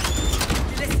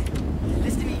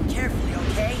 Listen to me carefully,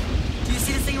 okay? Do you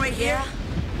see this thing right here?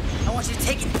 I want you to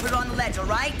take it and put it on the ledge, all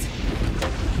right?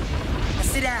 Now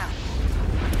sit down.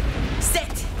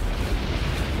 Sit!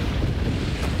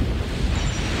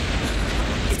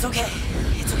 It's okay.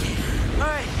 All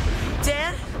right,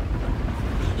 Dan?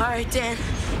 All right, Dan.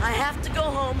 I have to go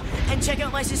home and check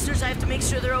out my sisters. I have to make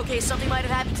sure they're okay. Something might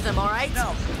have happened to them, all right?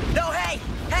 No, hey,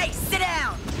 sit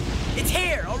down. It's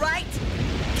here, all right?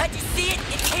 Can't you see it?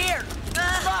 It's here.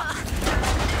 Look.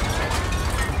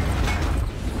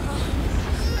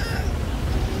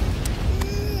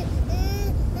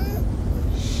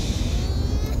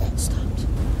 Stopped.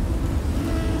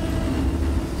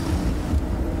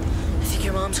 I think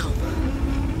your mom's home.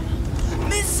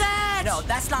 Miss Satch! No,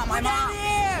 that's not my mom.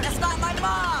 That's not my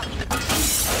mom.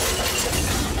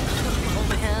 Oh,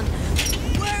 man.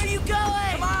 Where are you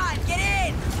going? Come on, get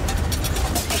in.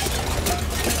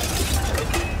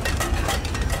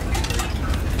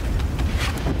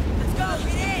 Let's go,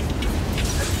 get in.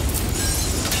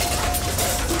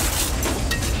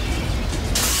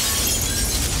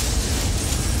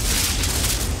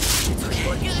 It's okay.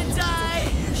 We're gonna die.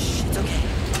 It's okay.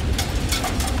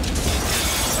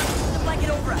 Put the blanket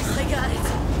over us. I got it.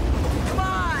 Come on.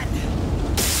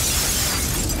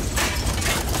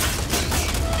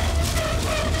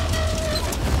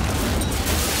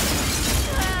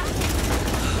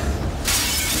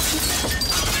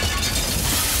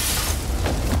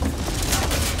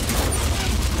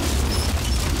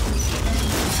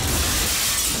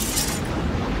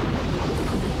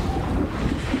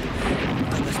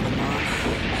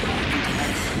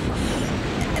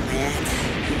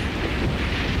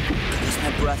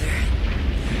 Brother.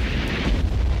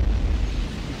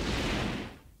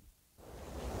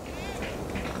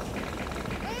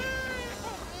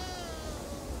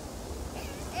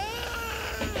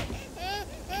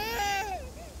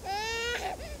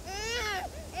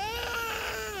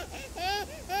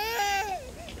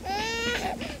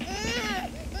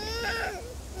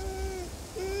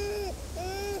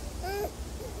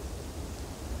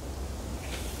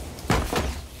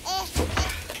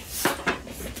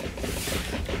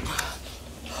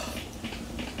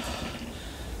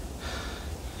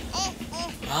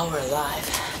 Well, we're alive.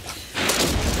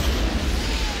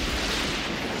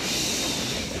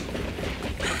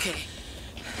 Okay.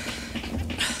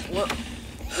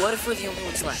 What if we're the only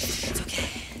ones left? It's okay.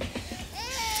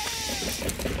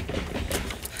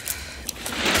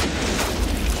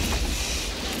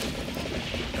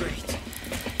 Great.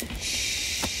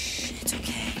 It's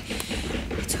okay.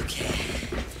 It's okay.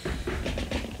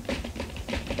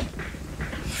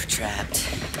 We're trapped.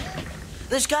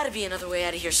 There's gotta be another way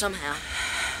out of here somehow.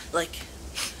 Like...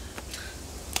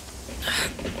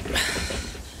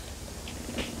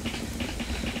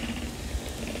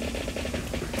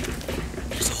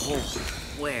 There's a hole.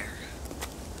 Where?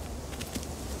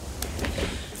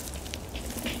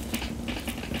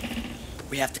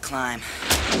 We have to climb.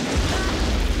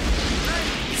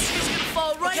 She's gonna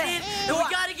fall right in, and we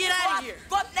gotta get out of here.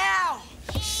 Up now!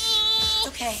 It's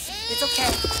okay. It's okay.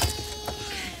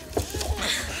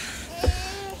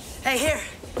 Hey, here.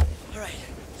 All right.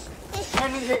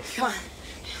 Hand me the hook. Come on.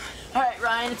 All right,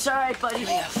 Ryan. It's all right, buddy.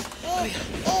 Let me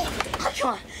go. Come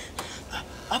on.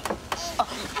 Up.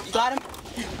 You got him?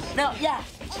 No. Yeah.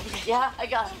 Okay. Yeah, I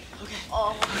got him. Okay.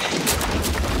 Oh.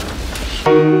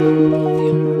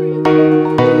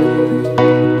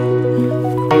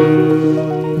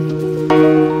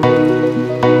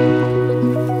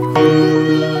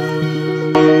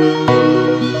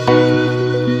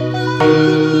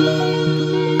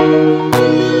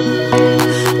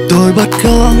 Tôi bật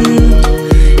khóc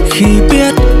khi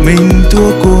biết mình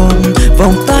thua cuộc,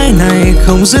 vòng tay này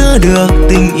không giữ được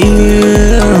tình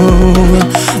yêu.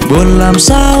 Buồn làm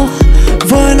sao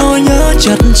với nỗi nhớ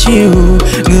chắt chiu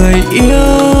người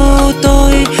yêu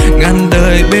tôi, ngàn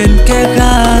đời bên kẻ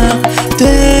khác.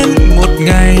 Thêm một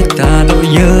ngày ta nỗi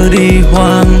nhớ đi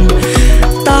hoang,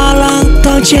 ta lang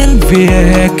thang trên vỉa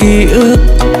hè ký ức,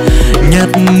 nhặt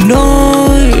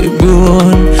nỗi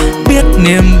buồn, biết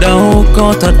niềm đau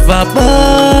có thật và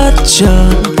bất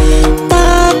chợt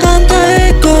ta cảm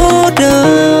thấy cô đơn.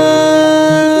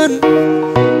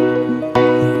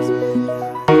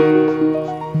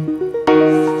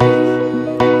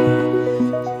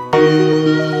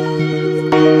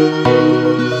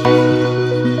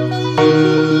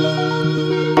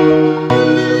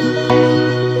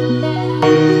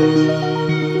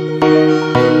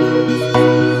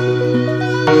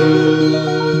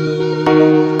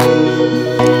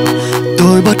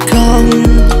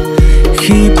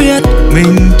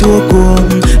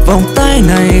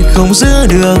 không giữ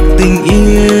được tình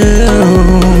yêu.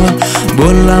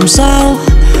 Buồn làm sao?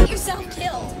 Yourself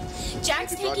killed.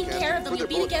 Jack's taking care of them. You'll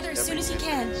be together as soon as you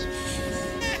can.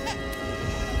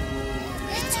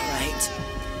 It's all right.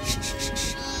 Shh.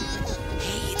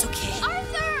 Hey, it's okay.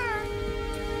 Arthur!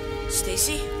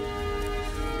 Stacy?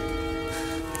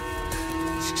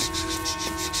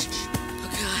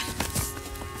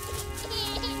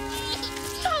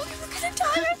 Oh, we're gonna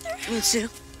die, Arthur. Me too.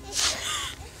 I'm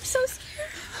so scared.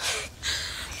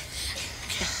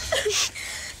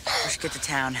 We should get to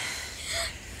town.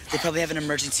 They probably have an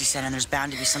emergency center, and there's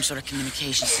bound to be some sort of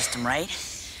communication system, right?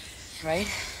 Right?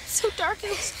 It's so dark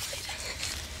and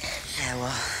Yeah,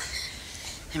 well,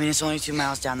 I mean, it's only 2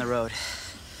 miles down the road.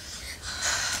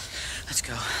 Let's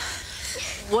go.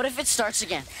 What if it starts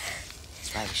again?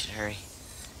 That's why we should hurry.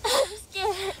 I'm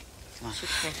scared. Come on.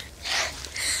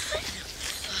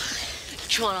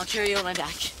 Come on, I'll carry you on my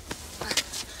back.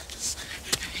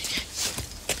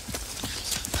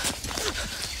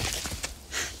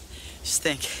 Just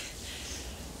think.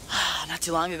 Not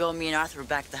too long ago, me and Arthur were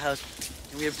back at the house,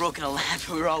 and we had broken a lamp,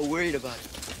 and we were all worried about it.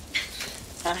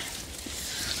 Huh?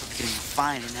 We're getting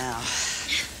finer now.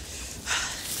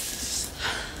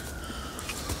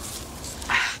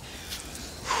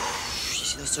 You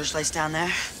see those searchlights down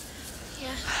there?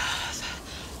 Yeah.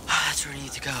 That's where we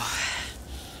need to go.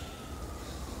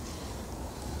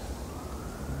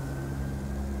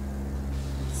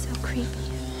 So creepy.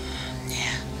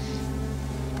 Yeah.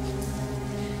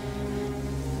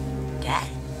 Dad?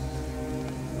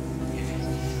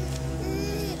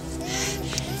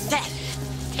 Dad!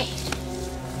 Hey!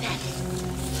 Dad!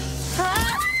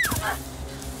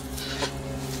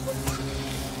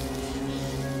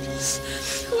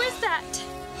 Who is that?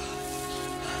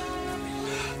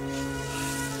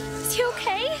 Is he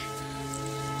okay?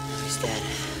 He's dead.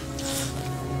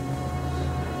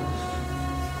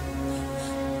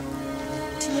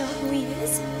 Do you know who he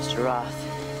is? Mr. Roth.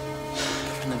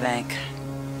 From the bank.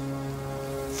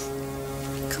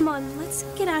 Come on, let's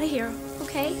get out of here,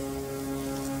 okay?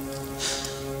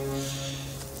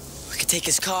 We could take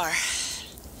his car.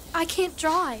 I can't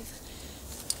drive.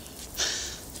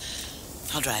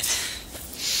 I'll drive.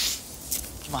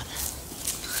 Come on.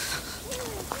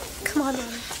 Come on,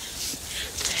 Ronnie.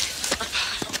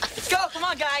 Let's go! Come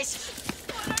on, guys!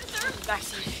 Back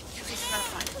to you. This is not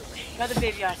fun. Another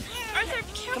baby, Arthur. Arthur,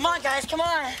 careful. Come on, guys, come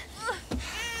on!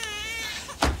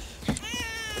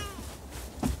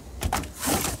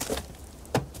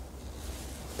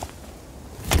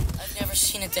 I've never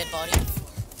seen a dead body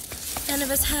before. None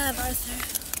of us have, Arthur.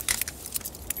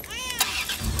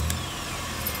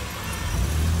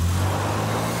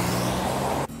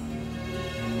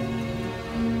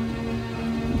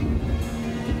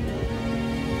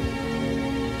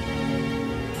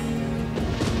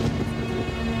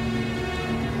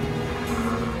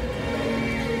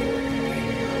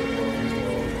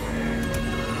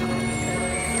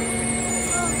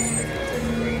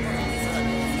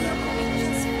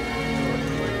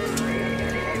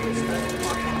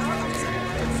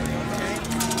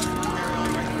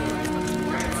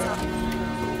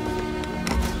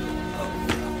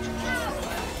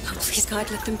 Please,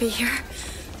 God, let them be here.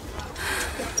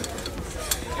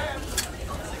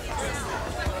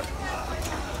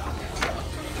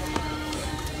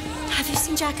 Have you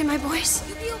seen Jack and my boys?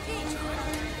 You'll be okay.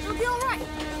 You'll be all right.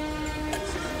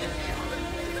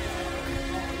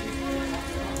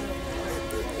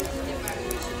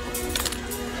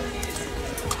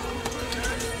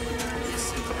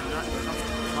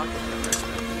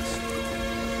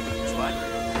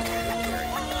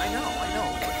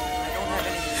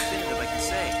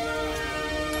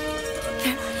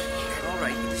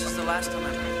 Last time I...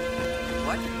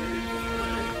 What?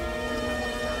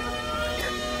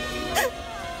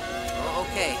 Oh,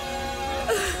 okay.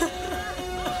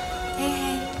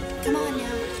 Hey, come on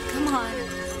now. Come on.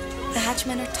 The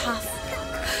hatchmen are tough.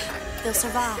 They'll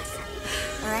survive.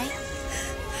 All right?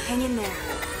 Hang in there.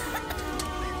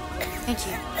 Thank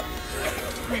you.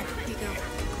 Come on, here you go.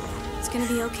 It's gonna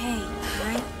be okay, all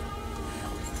right?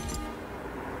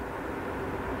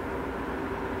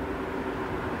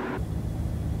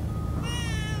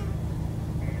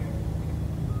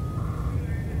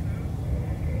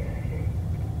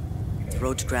 The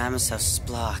road to Grandma's house is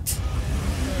blocked.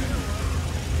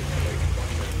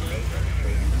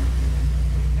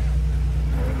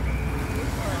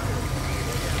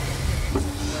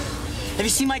 Have you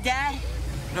seen my dad?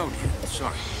 No, dude,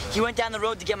 sorry. He went down the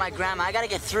road to get my grandma. I gotta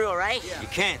get through, all right? You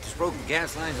can't. There's broken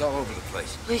gas lines all over the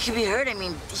place. Well, he could be hurt. I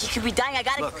mean, he could be dying. I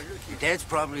gotta... Look, your dad's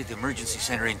probably at the emergency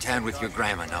center in town with your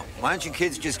grandma now. Why don't you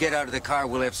kids just get out of the car?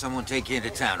 We'll have someone take you into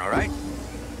town, all right?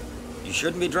 You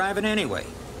shouldn't be driving anyway.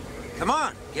 Come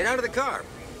on, get out of the car.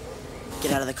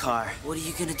 Get out of the car. What are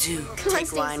you gonna do? Come on,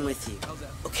 Take Ryan Stacy. with you.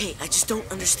 Okay, I just don't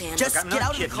understand. Look, Just I'm get not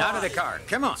out of the kidding. car. Out of the car.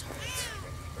 Come on.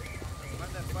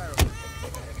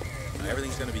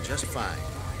 Everything's gonna be just fine.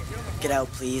 Get out,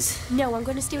 please. No, I'm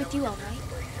going to stay with you, all right?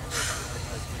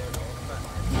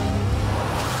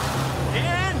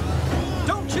 Dan!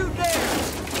 Don't you dare!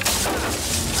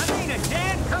 I mean it,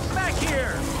 Dan! Come back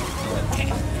here!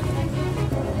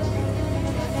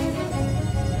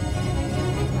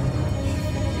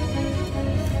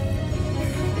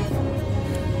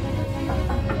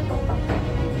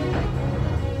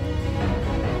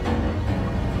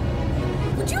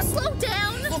 Would you slow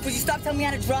down? Look, would you stop telling me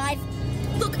how to drive?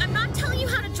 Look, I'm not telling you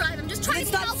how to drive. I'm just trying Then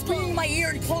to be stop helpful. screaming in my ear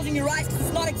and closing your eyes because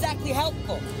it's not exactly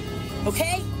helpful.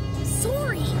 Okay?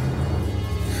 Sorry.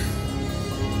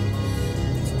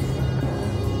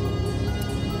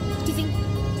 Do you think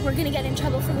we're going to get in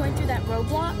trouble for going through that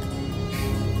roadblock?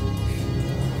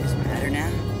 What's the matter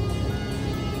now?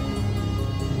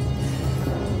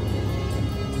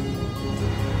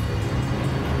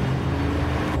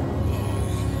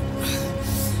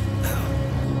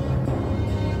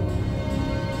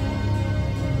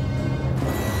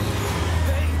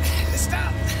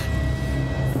 Stop!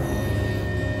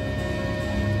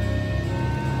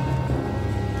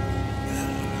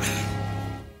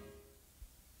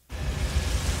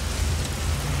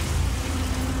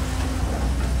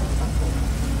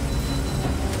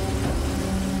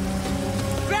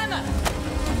 Grandma!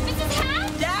 Mrs.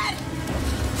 Hat? Dad!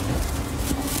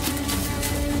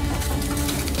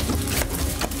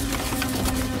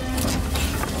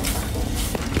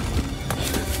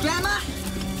 Grandma?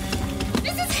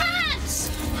 Mrs. Hat!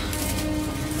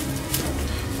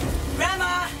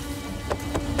 Grandma!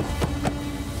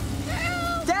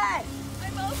 Dad!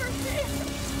 I'm over here.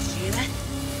 Did you hear that?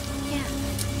 Here.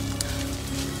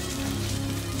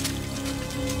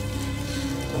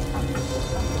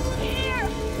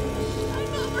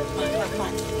 I'm over here. Come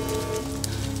on.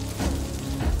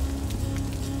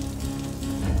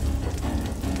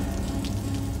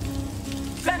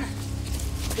 Grandma!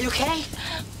 Are you okay?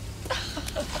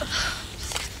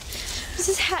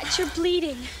 Mrs. Hatch, you're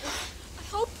bleeding. I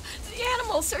hope the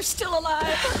animals are still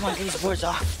alive. Come on, get these boards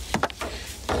off.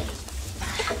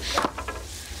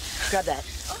 Grab that.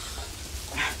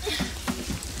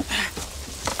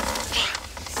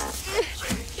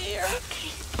 Here.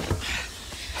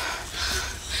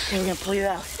 Okay, we're gonna pull you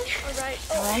out. All right.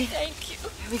 All right? Thank you.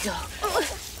 Here we go.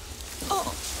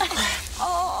 Oh.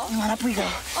 Oh. Come on, up we go.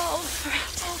 Oh,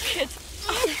 kid.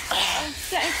 Oh,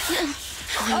 thank you.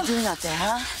 What are you doing out there,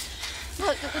 huh?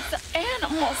 Look, it was the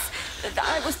animals.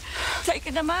 I was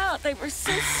taking them out. They were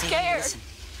so scared.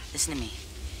 Listen to me.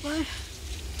 What?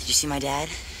 Did you see my dad?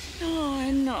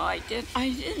 No, I didn't. I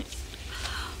didn't.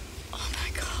 Oh my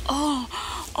God.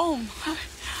 Oh my.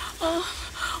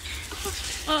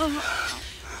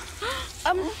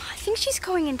 I think she's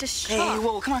going into shock. Hey,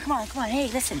 whoa, come on. Hey,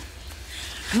 listen.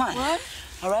 Come on. What?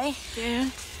 All right? Yeah.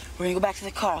 We're gonna go back to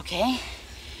the car, okay?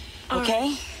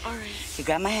 Okay? All right. You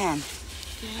grab my hand.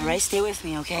 Yeah. All right, stay with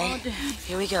me, okay? Oh, Dad.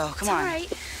 Here we go. Come It's on. all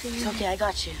right. It's okay, I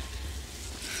got you.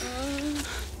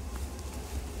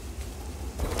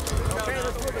 Okay,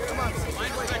 let's move it. Come on. It'll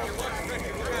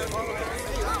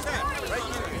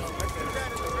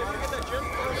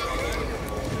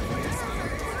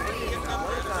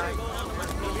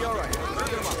be all right.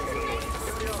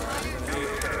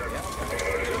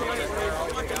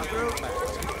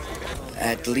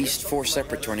 At least 4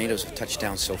 separate tornadoes have touched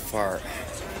down so far.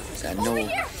 No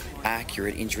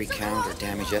accurate injury count or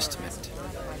damage estimate.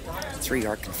 3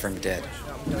 are confirmed dead.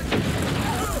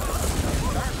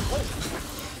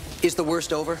 Is the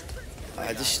worst over?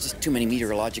 There's just too many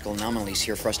meteorological anomalies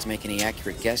here for us to make any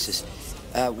accurate guesses.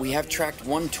 We have tracked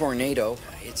 1 tornado.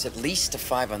 It's at least a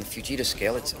 5 on the Fujita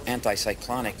scale. It's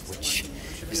anticyclonic, which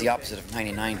is the opposite of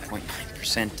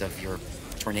 99.9% of your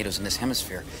tornadoes in this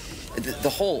hemisphere. The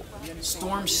whole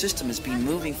storm system has been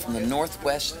moving from the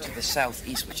northwest to the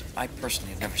southeast, which I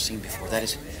personally have never seen before. That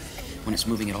is, when it's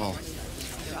moving at all.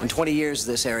 In 20 years,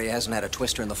 this area hasn't had a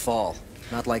twister in the fall.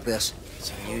 Not like this.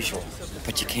 It's unusual,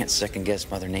 but you can't second-guess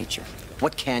Mother Nature.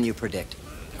 What can you predict?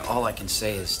 All I can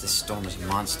say is this storm is a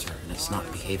monster, and it's not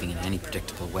behaving in any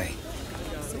predictable way.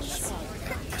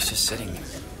 It's just sitting there,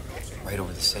 right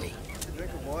over the city.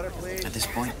 At this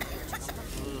point,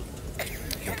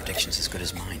 your prediction's as good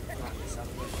as mine.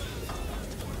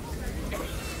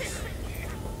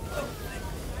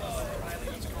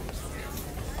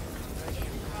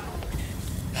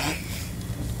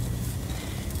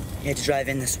 You had to drive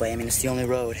in this way. I mean, it's the only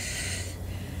road.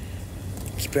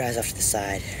 Keep your eyes off to the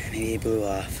side. Maybe he blew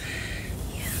off.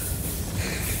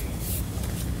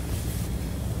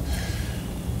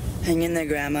 Hang in there,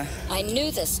 Grandma. I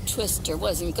knew this twister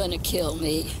wasn't gonna kill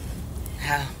me.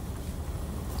 How?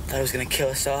 Thought it was gonna kill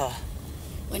us all.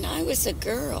 When I was a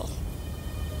girl,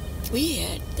 we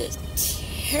had this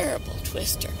terrible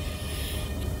twister.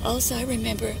 All I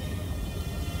remember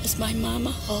is my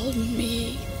mama holding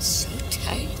me so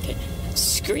tight and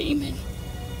screaming.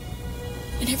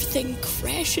 And everything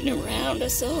crashing around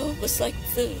us. Oh, it was like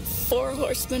the 4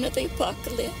 horsemen of the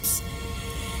apocalypse.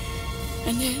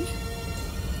 And then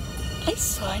I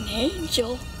saw an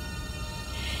angel.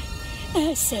 And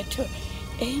I said to her,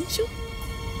 "Angel,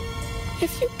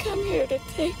 if you come here to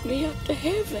take me up to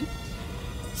heaven."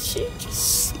 She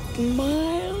just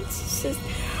smiled. She says,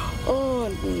 "Oh,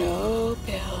 no,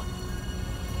 Bill.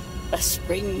 A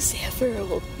spring zephyr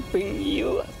will bring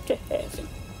you up to heaven."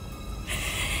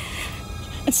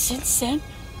 And since then,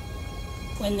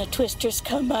 when the twisters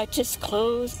come, I just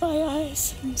close my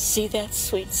eyes and see that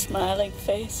sweet smiling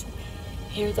face,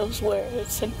 and hear those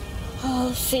words, and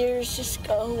all fears just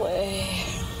go away.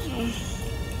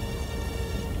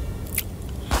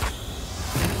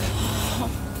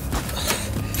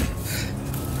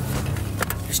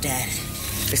 There's Dad.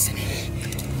 Listen,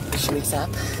 if she wakes up,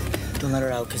 don't let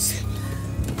her out, because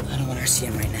I don't want her to see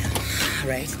him right now. All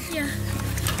right? Yeah.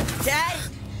 Dad?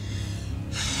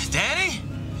 Danny?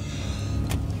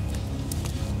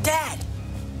 Dad!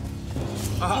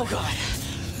 Oh, God.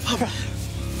 Oh, bro.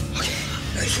 Okay.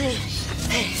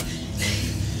 Hey.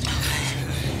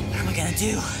 What am I gonna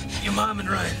do? Your mom and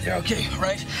Ryan, they're okay,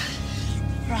 right?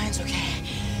 Ryan's okay.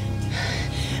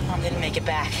 Mom didn't make it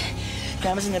back.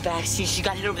 Grandma's in the back seat. She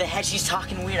got hit over the head. She's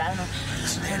talking weird. I don't know.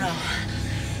 I don't know.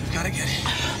 We've got to get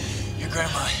your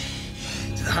grandma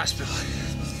to the hospital.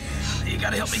 You got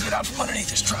to help me get out from underneath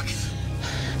this truck.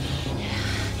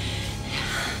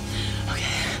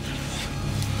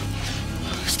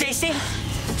 Stacy?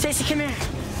 Stacy, come here.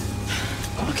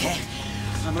 Okay.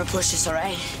 I'm gonna push this, all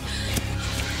right?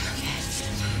 Okay.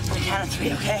 I'm gonna count to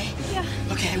 3, okay? Yeah.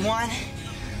 Okay, 1,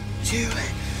 2,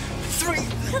 3.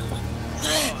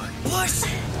 Push!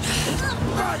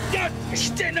 Oh, Dad!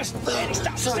 Danny,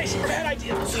 stop! Stacy, bad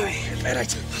idea. Sorry. Bad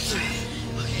idea.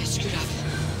 Okay, screwed up.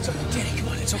 It's okay, Danny, come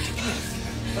on. It's okay. Come on.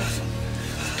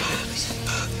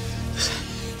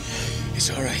 It's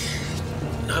all right.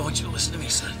 Now I want you to listen to me,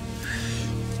 son.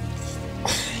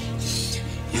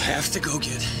 You have to go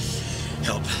get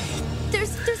help.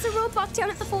 There's a roadblock down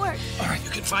at the fort. All right, you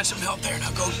can find some help there.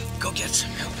 Now go get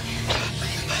some help.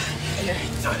 No,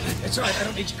 it's all right. I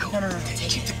don't need you. Go. No.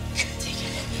 Take it.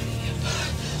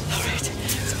 All right.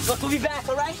 Look, we'll be back,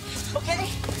 all right? Okay?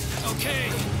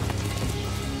 Okay.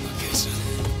 Okay, son.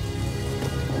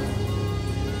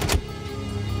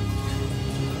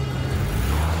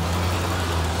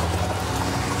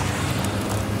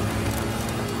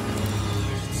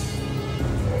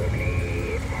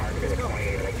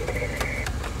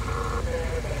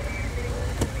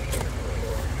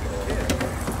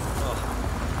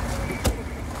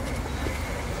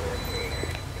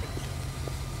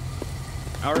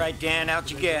 All right, Dan, out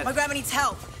you get. My grandma needs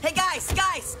help. Hey, guys,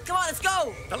 come on, let's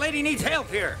go. The lady needs help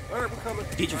here.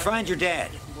 Did you find your dad?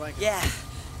 Yeah,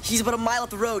 he's about a mile up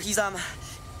the road. He's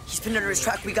pinned under his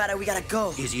truck. We gotta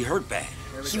go. Is he hurt bad?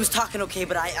 He was talking okay,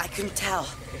 but I couldn't tell.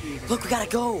 Look, we gotta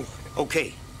go.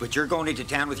 Okay, but you're going into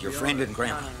town with your friend and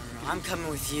grandma. No, I'm coming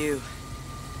with you.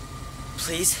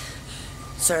 Please,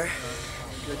 sir.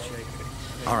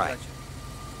 All right.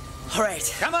 All right.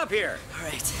 Come up here. All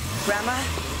right. Grandma,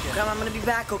 I'm gonna be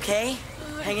back, okay?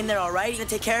 Hang in there, all right? You gonna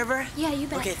take care of her? Yeah, you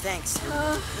bet. Okay, thanks.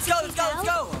 Let's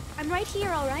go. I'm right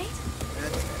here, all right?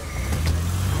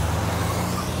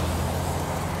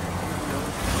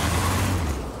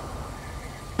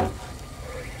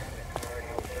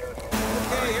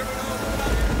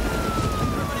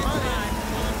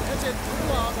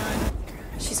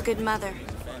 She's a good mother.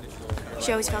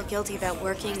 She always felt guilty about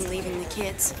working and leaving the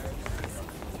kids.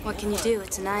 What can you do?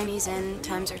 It's the 90s and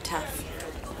times are tough.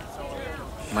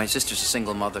 My sister's a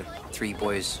single mother, 3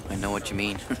 boys. I know what you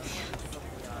mean.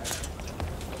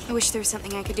 I wish there was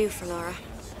something I could do for Laura.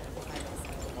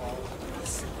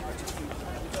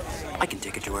 I can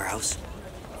take her to her house.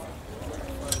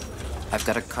 I've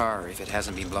got a car if it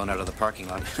hasn't been blown out of the parking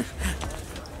lot.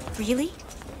 Really?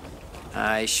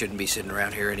 I shouldn't be sitting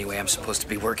around here anyway. I'm supposed to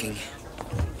be working.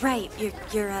 Right,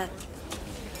 you're a...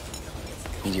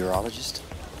 Meteorologist?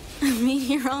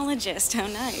 meteorologist, how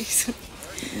nice.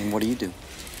 And what do you do?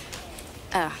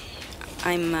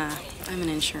 I'm an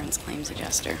insurance claims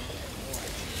adjuster.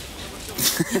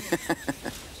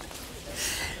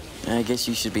 I guess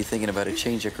you should be thinking about a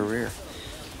change of career.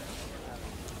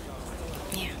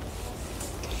 Yeah.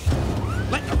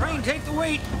 Let the rain take the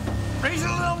weight. Raise it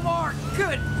a little more.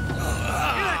 Good.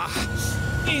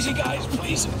 Easy, guys,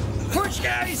 please. Push,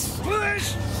 guys,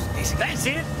 push. Easy, that's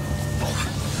it.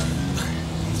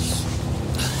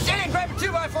 Dan, grab a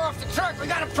 2x4 off the truck. We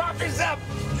gotta prop this up.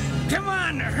 Come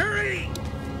on, hurry.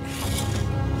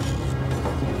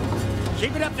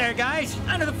 Keep it up there, guys.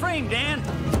 Under the frame, Dan.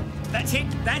 That's it,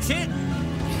 that's it.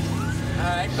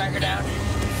 All right, back her down.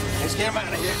 Let's get him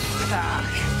out of here.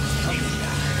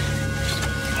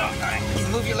 All right, can you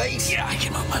move your legs? Yeah, I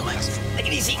can move my legs. Take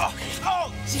it easy. Oh,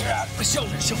 you're out. My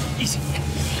shoulder, easy.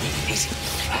 Easy.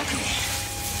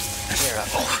 You're up.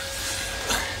 Oh.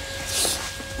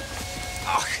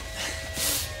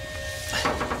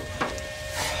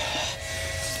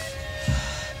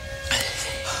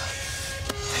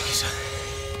 Thank you, son.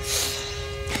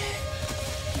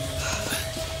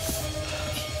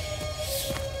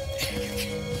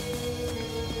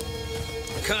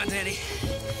 Come on, Danny.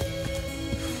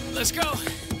 Let's go.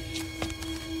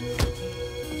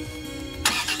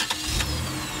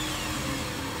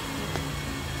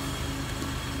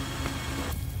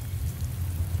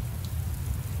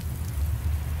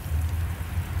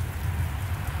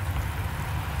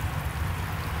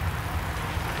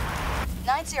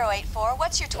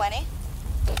 What's your 20?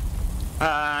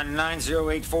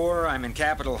 9084. I'm in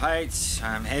Capitol Heights.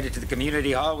 I'm headed to the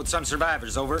community hall with some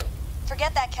survivors. Over.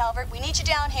 Forget that, Calvert. We need you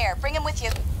down here. Bring him with you.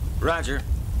 Roger.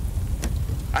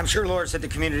 I'm sure Laura's at the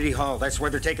community hall. That's where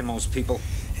they're taking most people.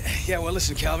 Yeah, well,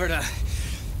 listen, Calvert,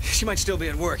 she might still be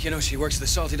at work. You know, she works at the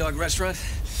Salty Dog restaurant.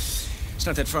 It's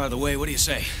not that far out of the way. What do you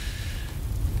say?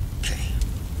 Okay.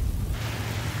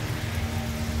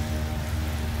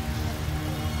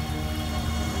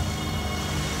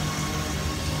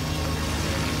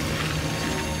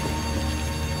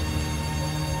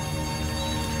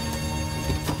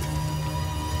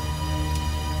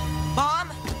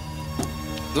 Mom?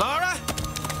 Laura?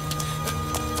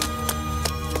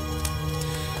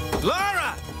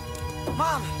 Laura!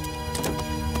 Mom!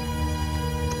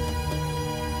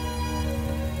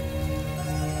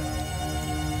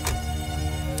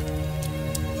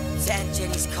 It's Aunt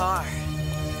Jenny's car.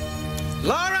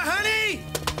 Laura, honey!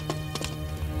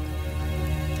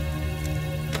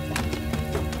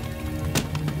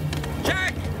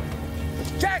 Jack!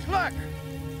 Jack, look!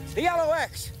 The yellow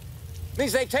X.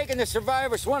 Means they've taken the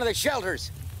survivors to one of the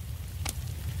shelters.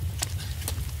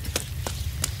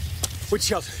 Which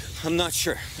shelter? I'm not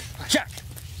sure. Jack!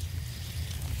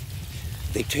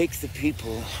 They take the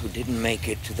people who didn't make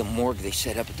it to the morgue they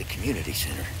set up at the community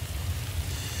center.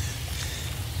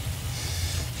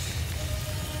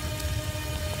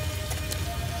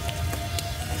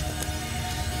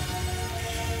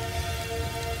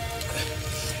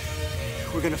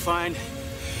 We're gonna find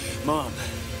Mom.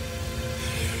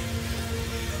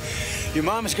 Your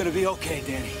mom is gonna be okay,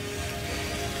 Danny.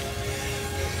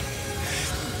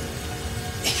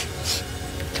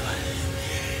 Come on.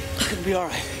 It's gonna be all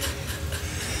right.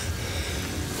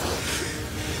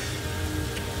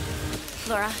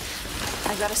 Laura,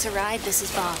 I got us a ride. This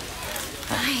is Bob.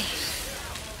 Hi.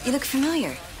 You look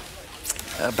familiar.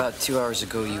 About 2 hours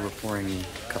ago, you were pouring me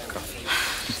a cup of coffee.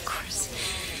 Of course.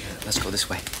 Let's go this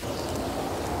way.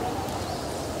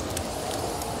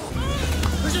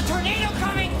 There's a tornado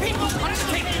coming! People, let's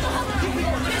take it!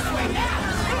 This way now!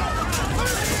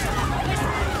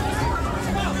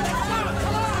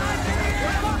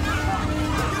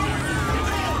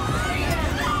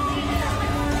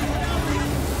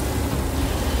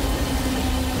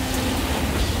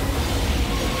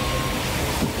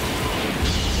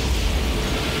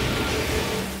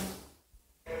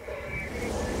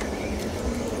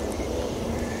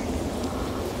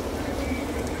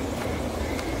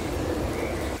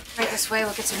 Right this way,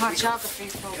 we'll get some hot chocolate for you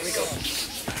folks. Here we go.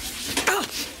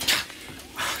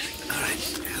 All right,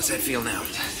 how's that feel now?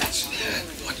 That's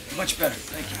much better,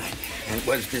 thank you. And it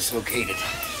was dislocated.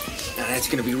 Now, that's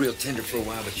gonna be real tender for a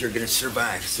while, but you're gonna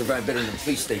survive. Survive better than the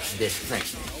police station did.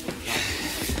 Thanks.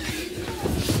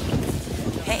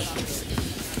 Hey,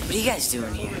 what are you guys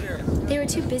doing here? They were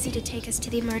too busy to take us to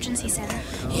the emergency center.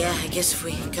 Yeah, I guess if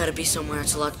we gotta be somewhere,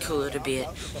 it's a lot cooler to be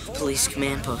at the police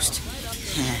command post.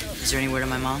 Is there any word on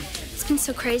my mom? It's been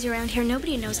so crazy around here,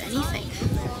 nobody knows anything.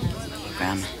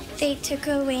 Grandma. They took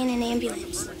her away in an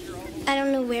ambulance. I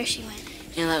don't know where she went.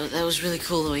 Yeah, that was really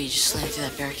cool the way you just slammed through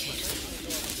that barricade.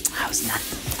 That was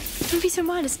nothing. Don't be so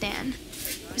modest, Dan.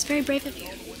 It was very brave of you.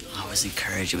 Oh, it wasn't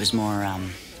courage. It was more,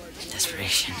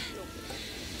 desperation.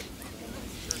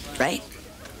 Right?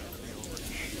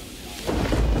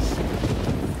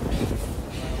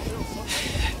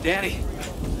 Danny.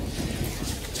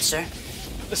 Sir?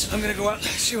 Listen, I'm gonna go out and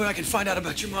see what I can find out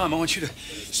about your mom. I want you to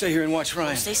stay here and watch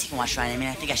Ryan. Well, Stacy can watch Ryan. I mean,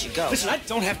 I think I should go. Listen, I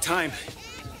don't have time.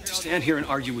 to stand here and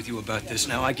argue with you about this.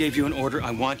 Now, I gave you an order.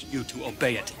 I want you to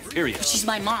obey it. Period. But she's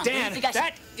my mom. Dan,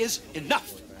 that is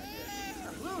enough.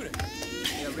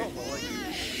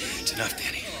 It's enough,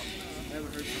 Danny.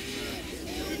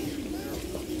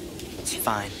 It's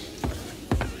fine.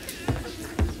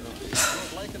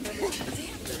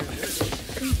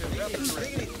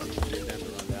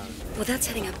 Well, that's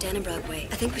heading up Dannebrog way.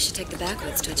 I think we should take the back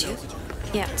roads, don't you?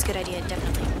 Yeah, it's a good idea,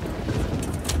 definitely.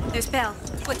 There's Belle.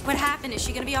 What happened? Is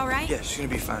she gonna be all right? Yeah, she's gonna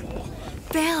be fine.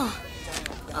 Belle!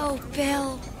 Oh,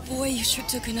 Belle. Boy, you sure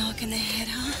took a knock in the head,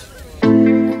 huh?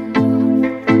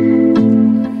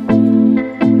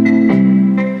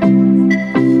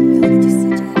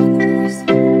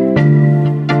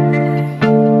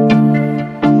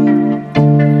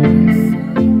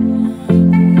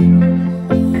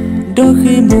 Đôi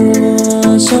khi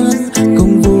mùa xuân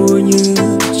không vui như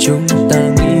chúng ta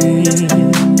nghĩ,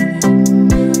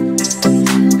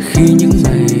 khi những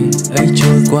ngày ấy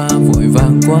trôi qua vội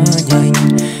vàng quá nhanh,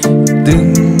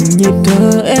 từng nhịp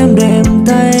thở em đệm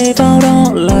tay vào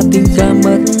đó là tình cảm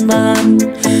mất mát.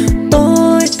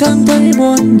 Tôi cảm thấy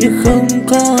buồn như không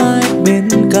có ai bên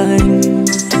cạnh,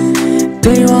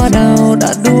 cây hoa đào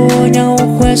đã đua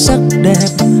nhau khoe sắc đẹp,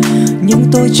 nhưng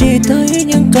tôi chỉ thấy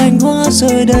những cành hoa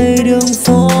rơi đầy đường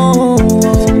phố.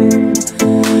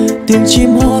 Tiếng chim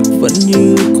hót vẫn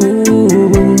như cũ,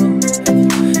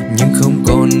 nhưng không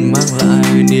còn mang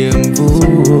lại niềm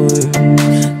vui.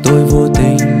 Tôi vô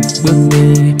tình bước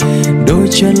đi, đôi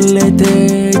chân lê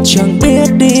thê chẳng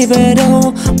biết đi về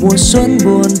đâu. Mùa xuân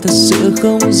buồn thật sự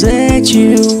không dễ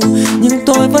chịu, nhưng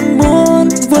tôi vẫn muốn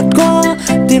vượt qua,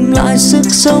 tìm lại sức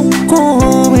sống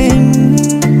của mình.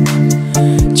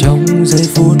 Trong giây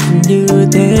phút như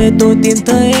thế tôi tìm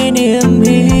thấy niềm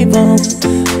hy vọng,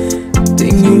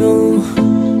 tình yêu.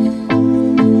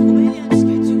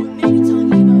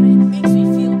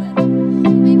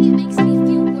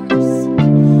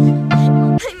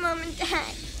 Hi, Mom and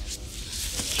Dad.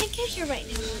 Can't get here right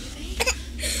now, Mother.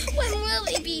 When will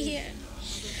they be here?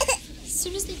 As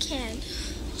soon as they can.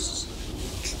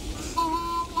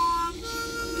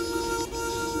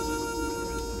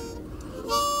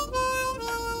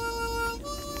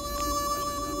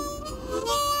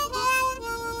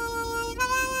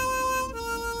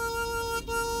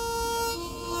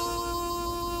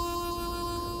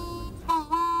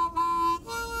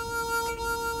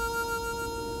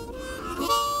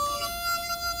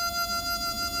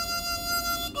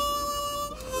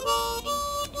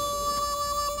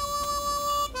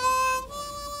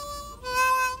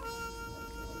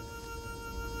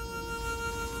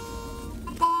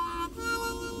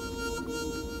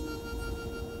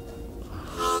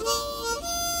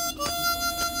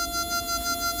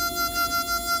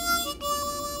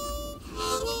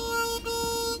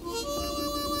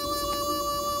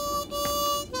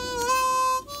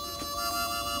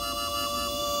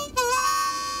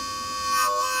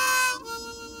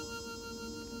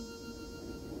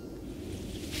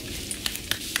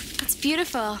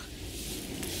 Beautiful.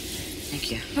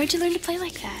 Thank you. Where'd you learn to play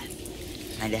like that?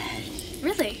 My dad.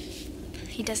 Really?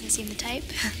 He doesn't seem the type.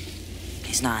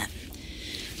 He's not.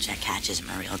 Jack Hatch isn't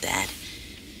my real dad.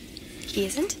 He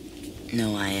isn't?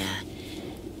 No,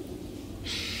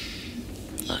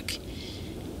 Look,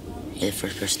 you're the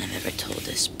first person I've ever told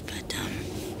this, but,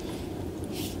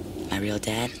 my real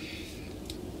dad,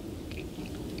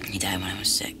 he died when I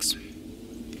was 6.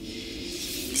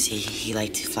 You see, he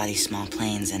liked to fly these small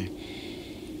planes, and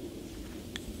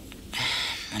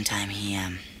one time he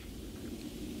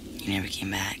never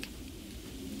came back.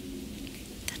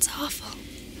 That's awful.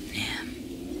 Yeah.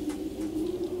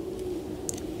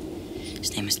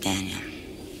 His name was Daniel.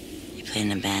 He played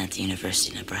in a band at the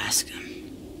University of Nebraska.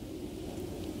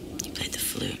 He played the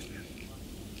flute.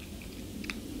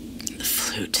 The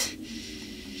flute.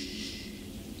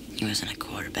 He wasn't a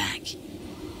quarterback.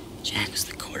 Jack was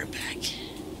the quarterback.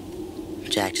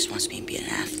 Jack just wants me to be an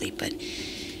athlete, but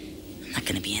I'm not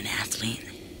gonna be an athlete.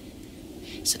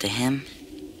 So to him,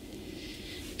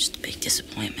 I'm just a big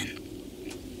disappointment.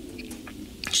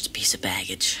 Just a piece of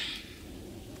baggage.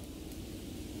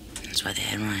 That's why they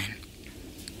had Ryan.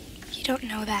 You don't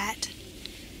know that.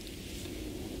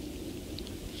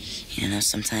 You know,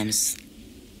 sometimes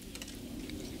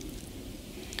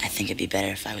I think it'd be better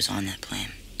if I was on that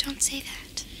plane. Don't say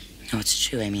that. No, it's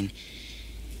true. I mean,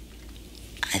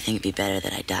 I think it'd be better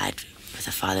that I died with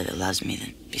a father that loves me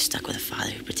than be stuck with a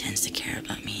father who pretends to care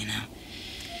about me, you know?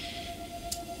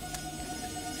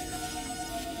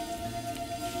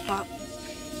 Well,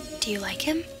 do you like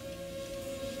him?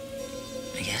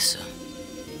 I guess so.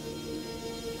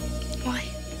 Why?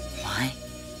 Why?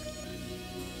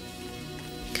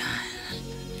 God.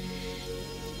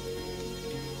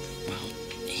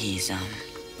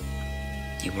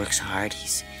 He works hard.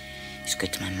 He's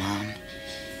good to my mom.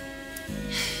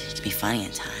 He can be funny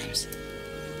at times.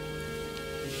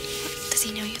 Does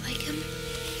he know you like him?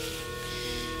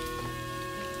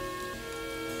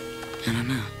 I don't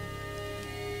know.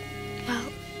 Well,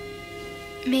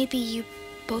 maybe you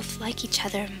both like each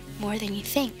other more than you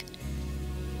think.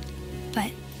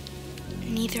 But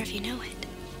neither of you know it.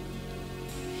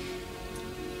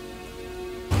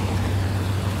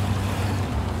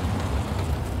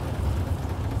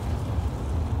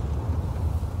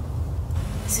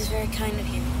 This is very kind of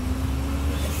you.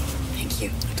 Thank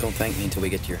you. Don't thank me until we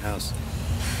get to your house.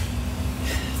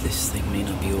 This thing may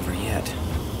not be over yet.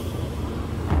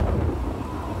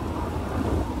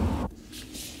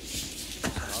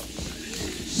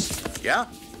 Yeah?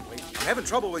 I'm having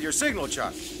trouble with your signal,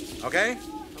 Chuck. Okay?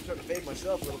 I'm starting to fade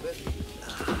myself a little bit.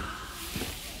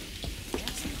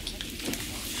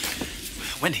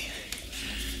 Wendy,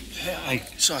 I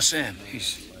saw Sam.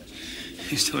 He's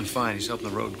doing fine. He's helping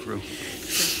the road crew.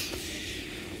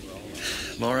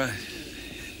 Laura?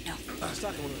 No.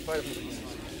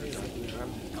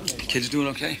 Kids doing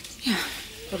okay? Yeah,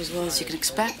 about as well as you can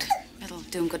expect. It'll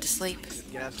do him good to sleep.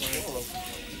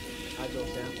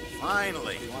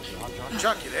 Finally.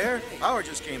 Chuck, you there? Power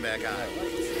just came back on.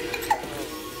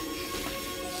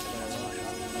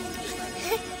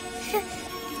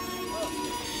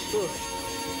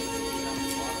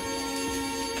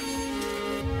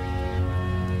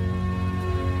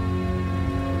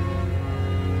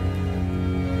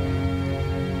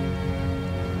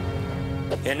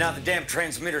 Yeah, now the damn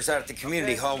transmitter's out at the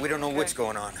community hall. We don't know what's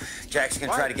going on. Jack's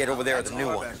gonna try to get over there with a new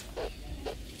one.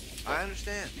 I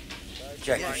understand.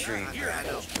 Jack, you're sure you I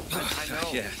know.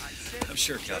 Yeah, I'm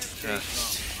sure, Cal. I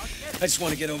just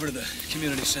want to get over to the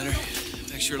community center.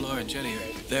 Make sure Laura and Jenny are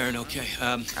there and okay.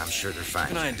 I'm sure they're fine.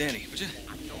 Keep an eye on Danny, would you?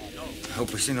 I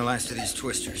hope we've seen the last of these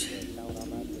twisters.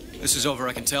 This is over,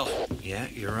 I can tell. Yeah,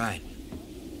 you're right.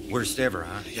 Worst ever,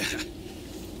 huh? Yeah.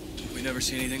 We never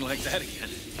see anything like that again.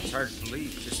 It's hard to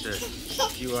believe. Just a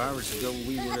few hours ago,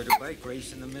 we were at a bike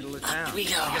race in the middle of town. I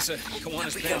guess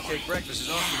Kiwanis pancake breakfast is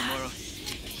off for tomorrow.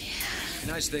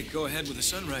 Nice they go ahead with the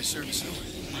sunrise service,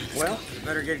 though. Well, you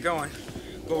better get going.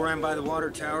 Go around by the water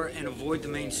tower and avoid the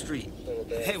main street.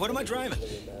 Hey, what am I driving?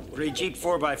 Gray Jeep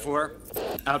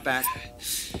 4x4. Out back.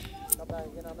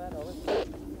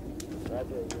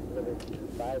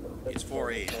 It's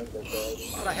 4 a.m.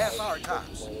 About a half hour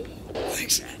tops.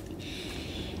 Thanks.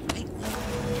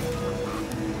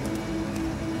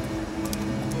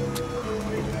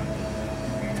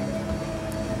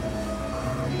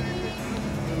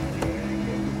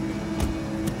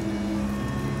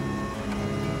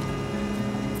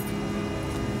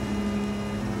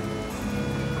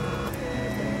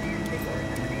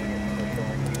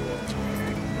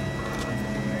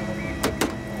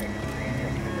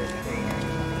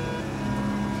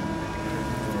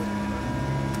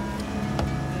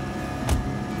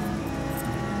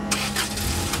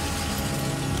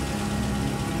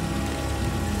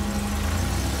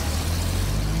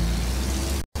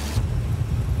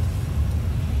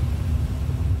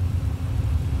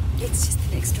 It's just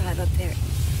the next drive up there.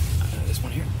 This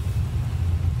one here?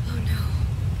 Oh,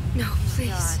 no. No, please.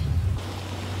 God.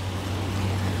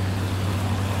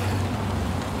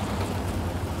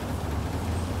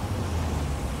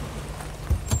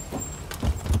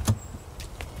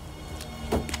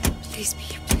 Please be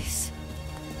here, please.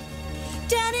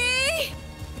 Danny!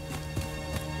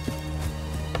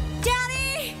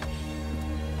 Danny!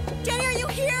 Danny, are you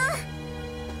here?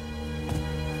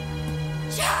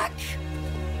 Jack!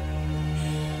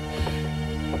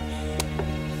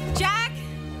 Jack!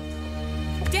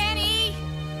 Danny!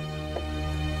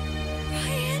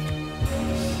 Ryan?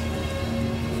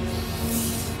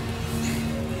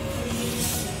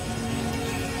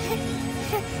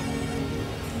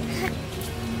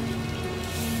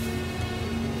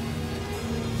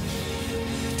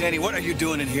 Danny, what are you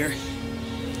doing in here?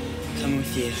 Coming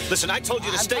with you. Listen, I told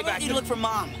you to stay I'm coming back. with you to look for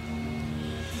Mom.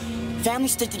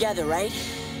 Families stick together, right?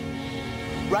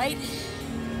 Right?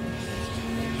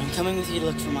 I'm coming with you to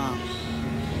look for Mom.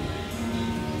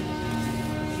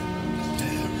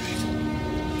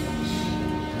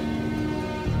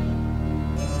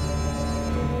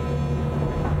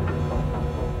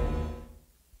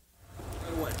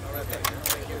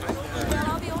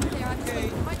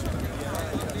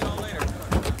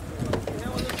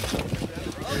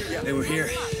 They were here.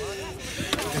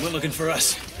 They went looking for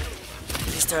us. At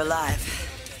least they're alive.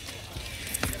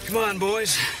 Come on,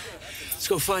 boys. Let's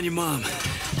go find your mom.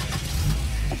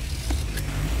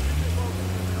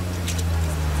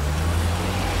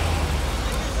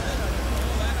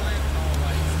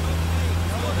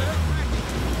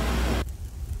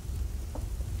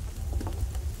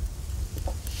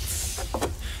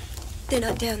 They're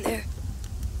not down there.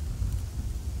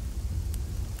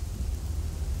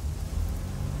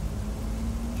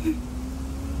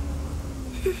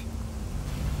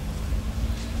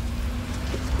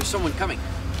 There's someone coming.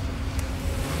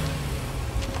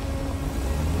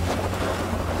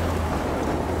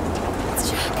 It's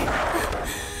Jack.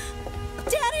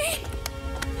 Daddy!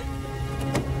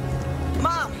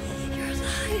 Mom! You're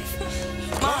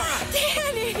alive. Mom!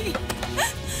 Danny!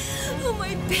 Oh,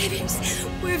 my babies.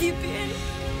 Where have you been?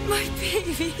 My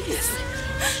babies.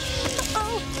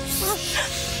 Oh.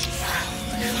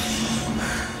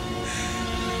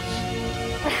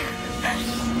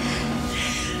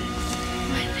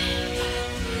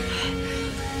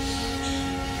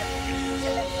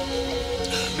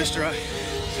 Mister, I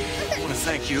want to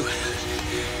thank you.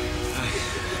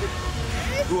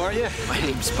 Who are you? My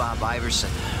name's Bob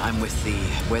Iverson. I'm with the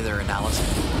weather analysis.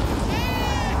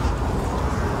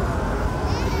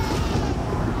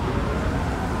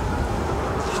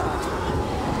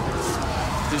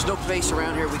 There's no place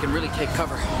around here we can really take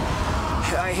cover.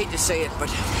 I hate to say it, but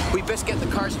we best get in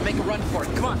the cars and make a run for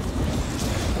it. Come on.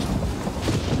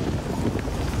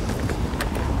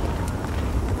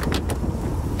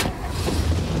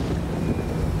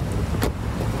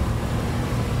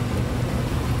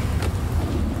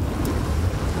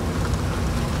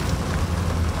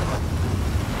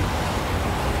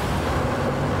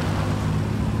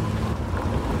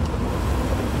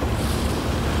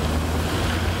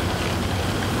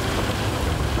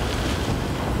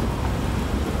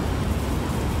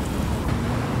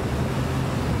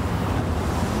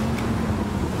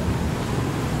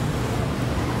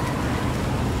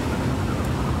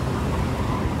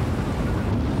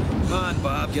 Come on,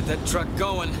 Bob, get that truck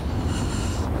going.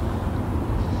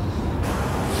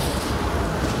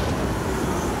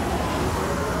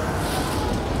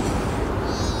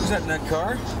 Who's that in that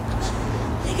car? I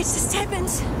think it's the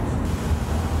Stebbins.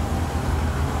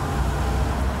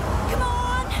 Come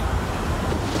on!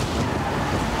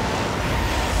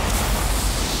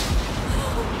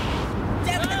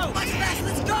 Dad, that's much faster.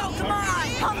 Let's go. Come on.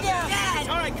 Calm down. Dad.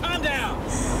 All right, calm down.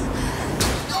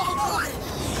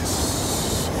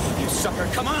 You sucker,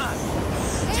 come on.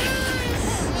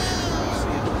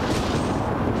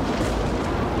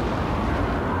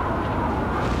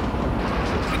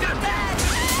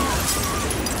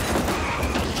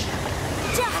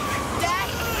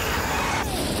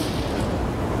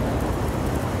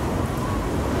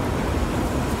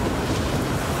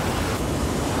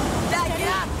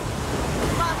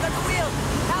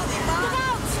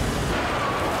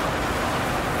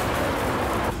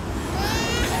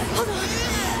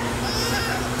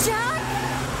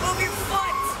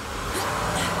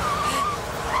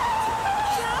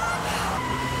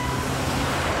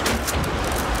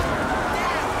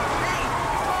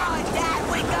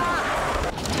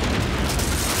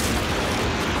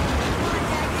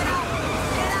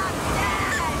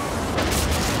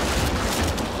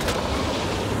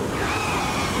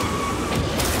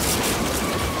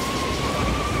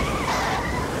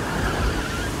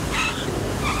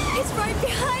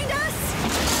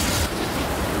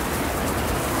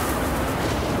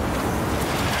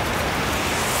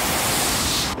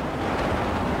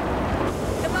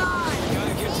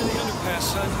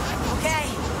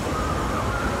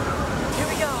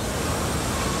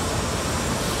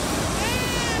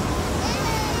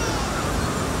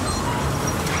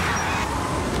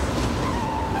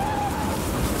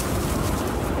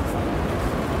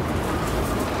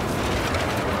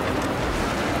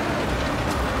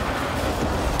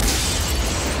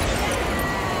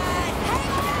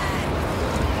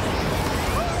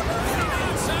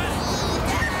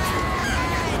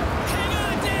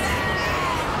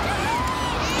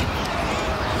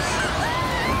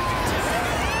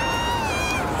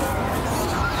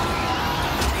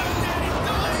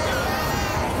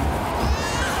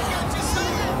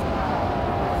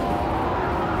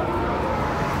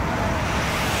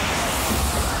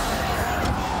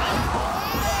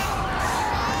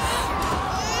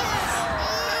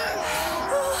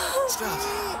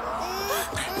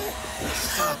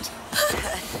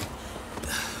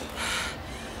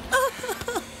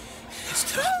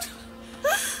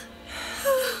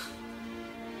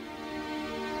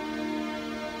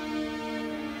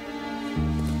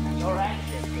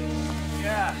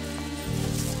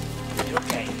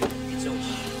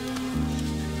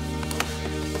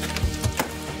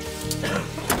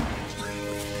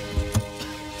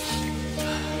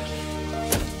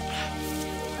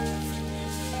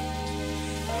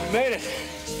 Made it.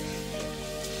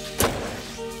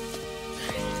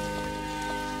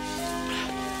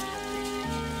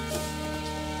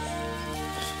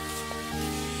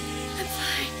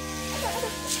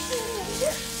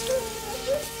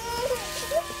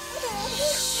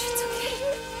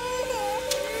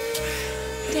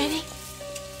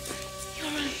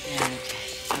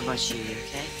 want to cheer you,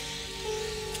 okay?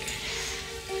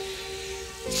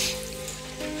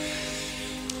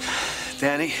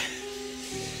 Danny?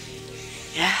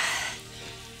 Yeah?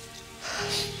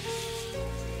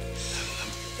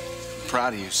 I'm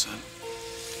proud of you, son.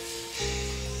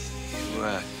 You,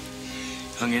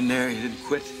 hung in there, you didn't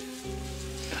quit.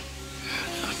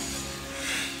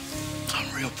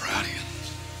 I'm real proud of you.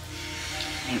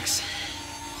 Thanks.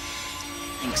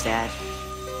 Thanks, Dad.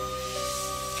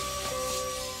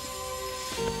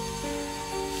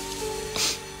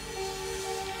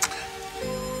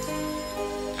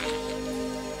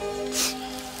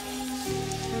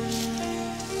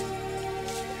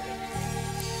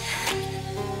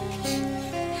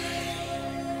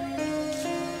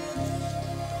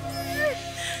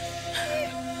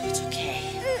 It's okay.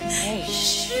 Hey,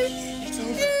 shh. It's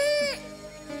over.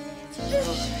 It's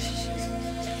over.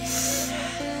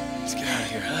 Let's get out of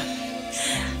here, huh?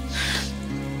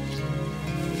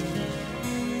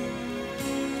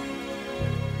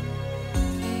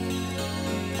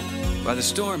 By the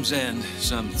storm's end,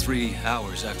 some 3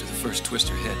 hours after the first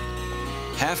twister hit,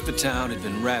 half the town had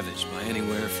been ravaged by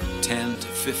anywhere from 10 to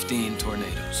 15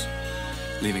 tornadoes,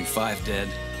 leaving 5 dead,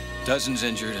 dozens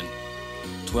injured, and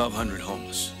 1,200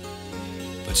 homeless.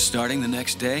 But starting the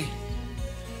next day,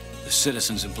 the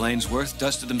citizens of Blainsworth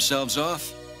dusted themselves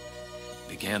off,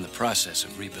 began the process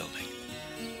of rebuilding.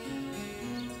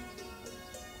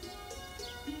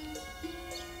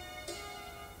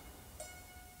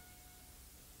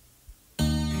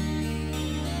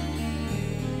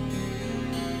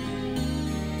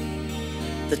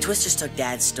 The Twisters took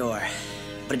Dad's store,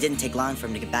 but it didn't take long for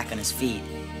him to get back on his feet.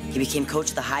 He became coach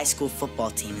of the high school football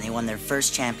team, and they won their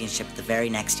first championship the very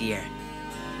next year.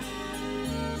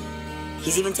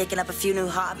 He's even taken up a few new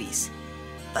hobbies,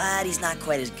 but he's not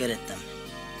quite as good at them.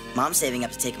 Mom's saving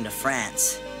up to take him to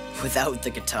France, without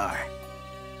the guitar.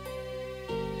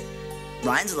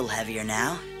 Ryan's a little heavier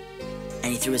now,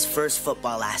 and he threw his first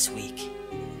football last week.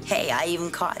 Hey, I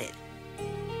even caught it.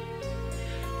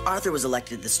 Arthur was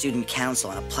elected to the student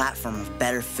council on a platform of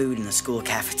better food in the school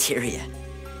cafeteria.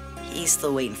 He's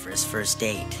still waiting for his first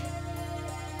date.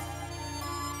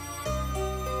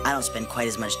 I don't spend quite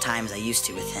as much time as I used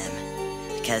to with him,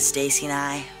 because Stacy and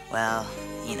I, well,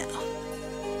 you know.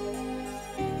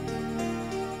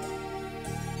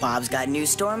 Bob's got new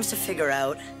storms to figure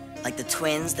out, like the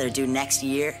twins that are due next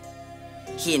year.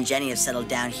 He and Jenny have settled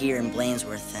down here in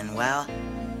Blainsworth, and well,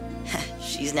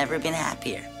 she's never been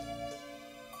happier.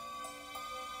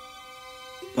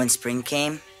 When spring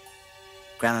came,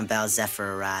 Grandma Belle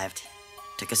Zephyr arrived.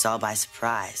 Took us all by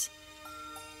surprise.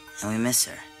 And we miss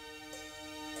her.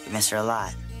 We miss her a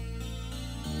lot.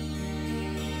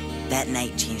 That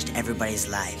night changed everybody's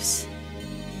lives.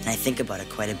 And I think about it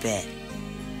quite a bit.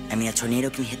 I mean, a tornado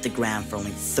can hit the ground for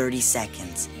only 30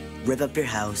 seconds, rip up your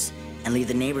house, and leave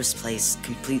the neighbor's place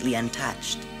completely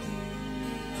untouched.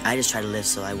 I just try to live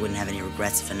so I wouldn't have any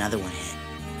regrets if another one hit.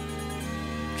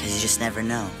 Because you just never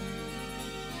know.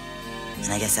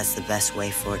 And I guess that's the best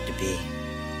way for it to be.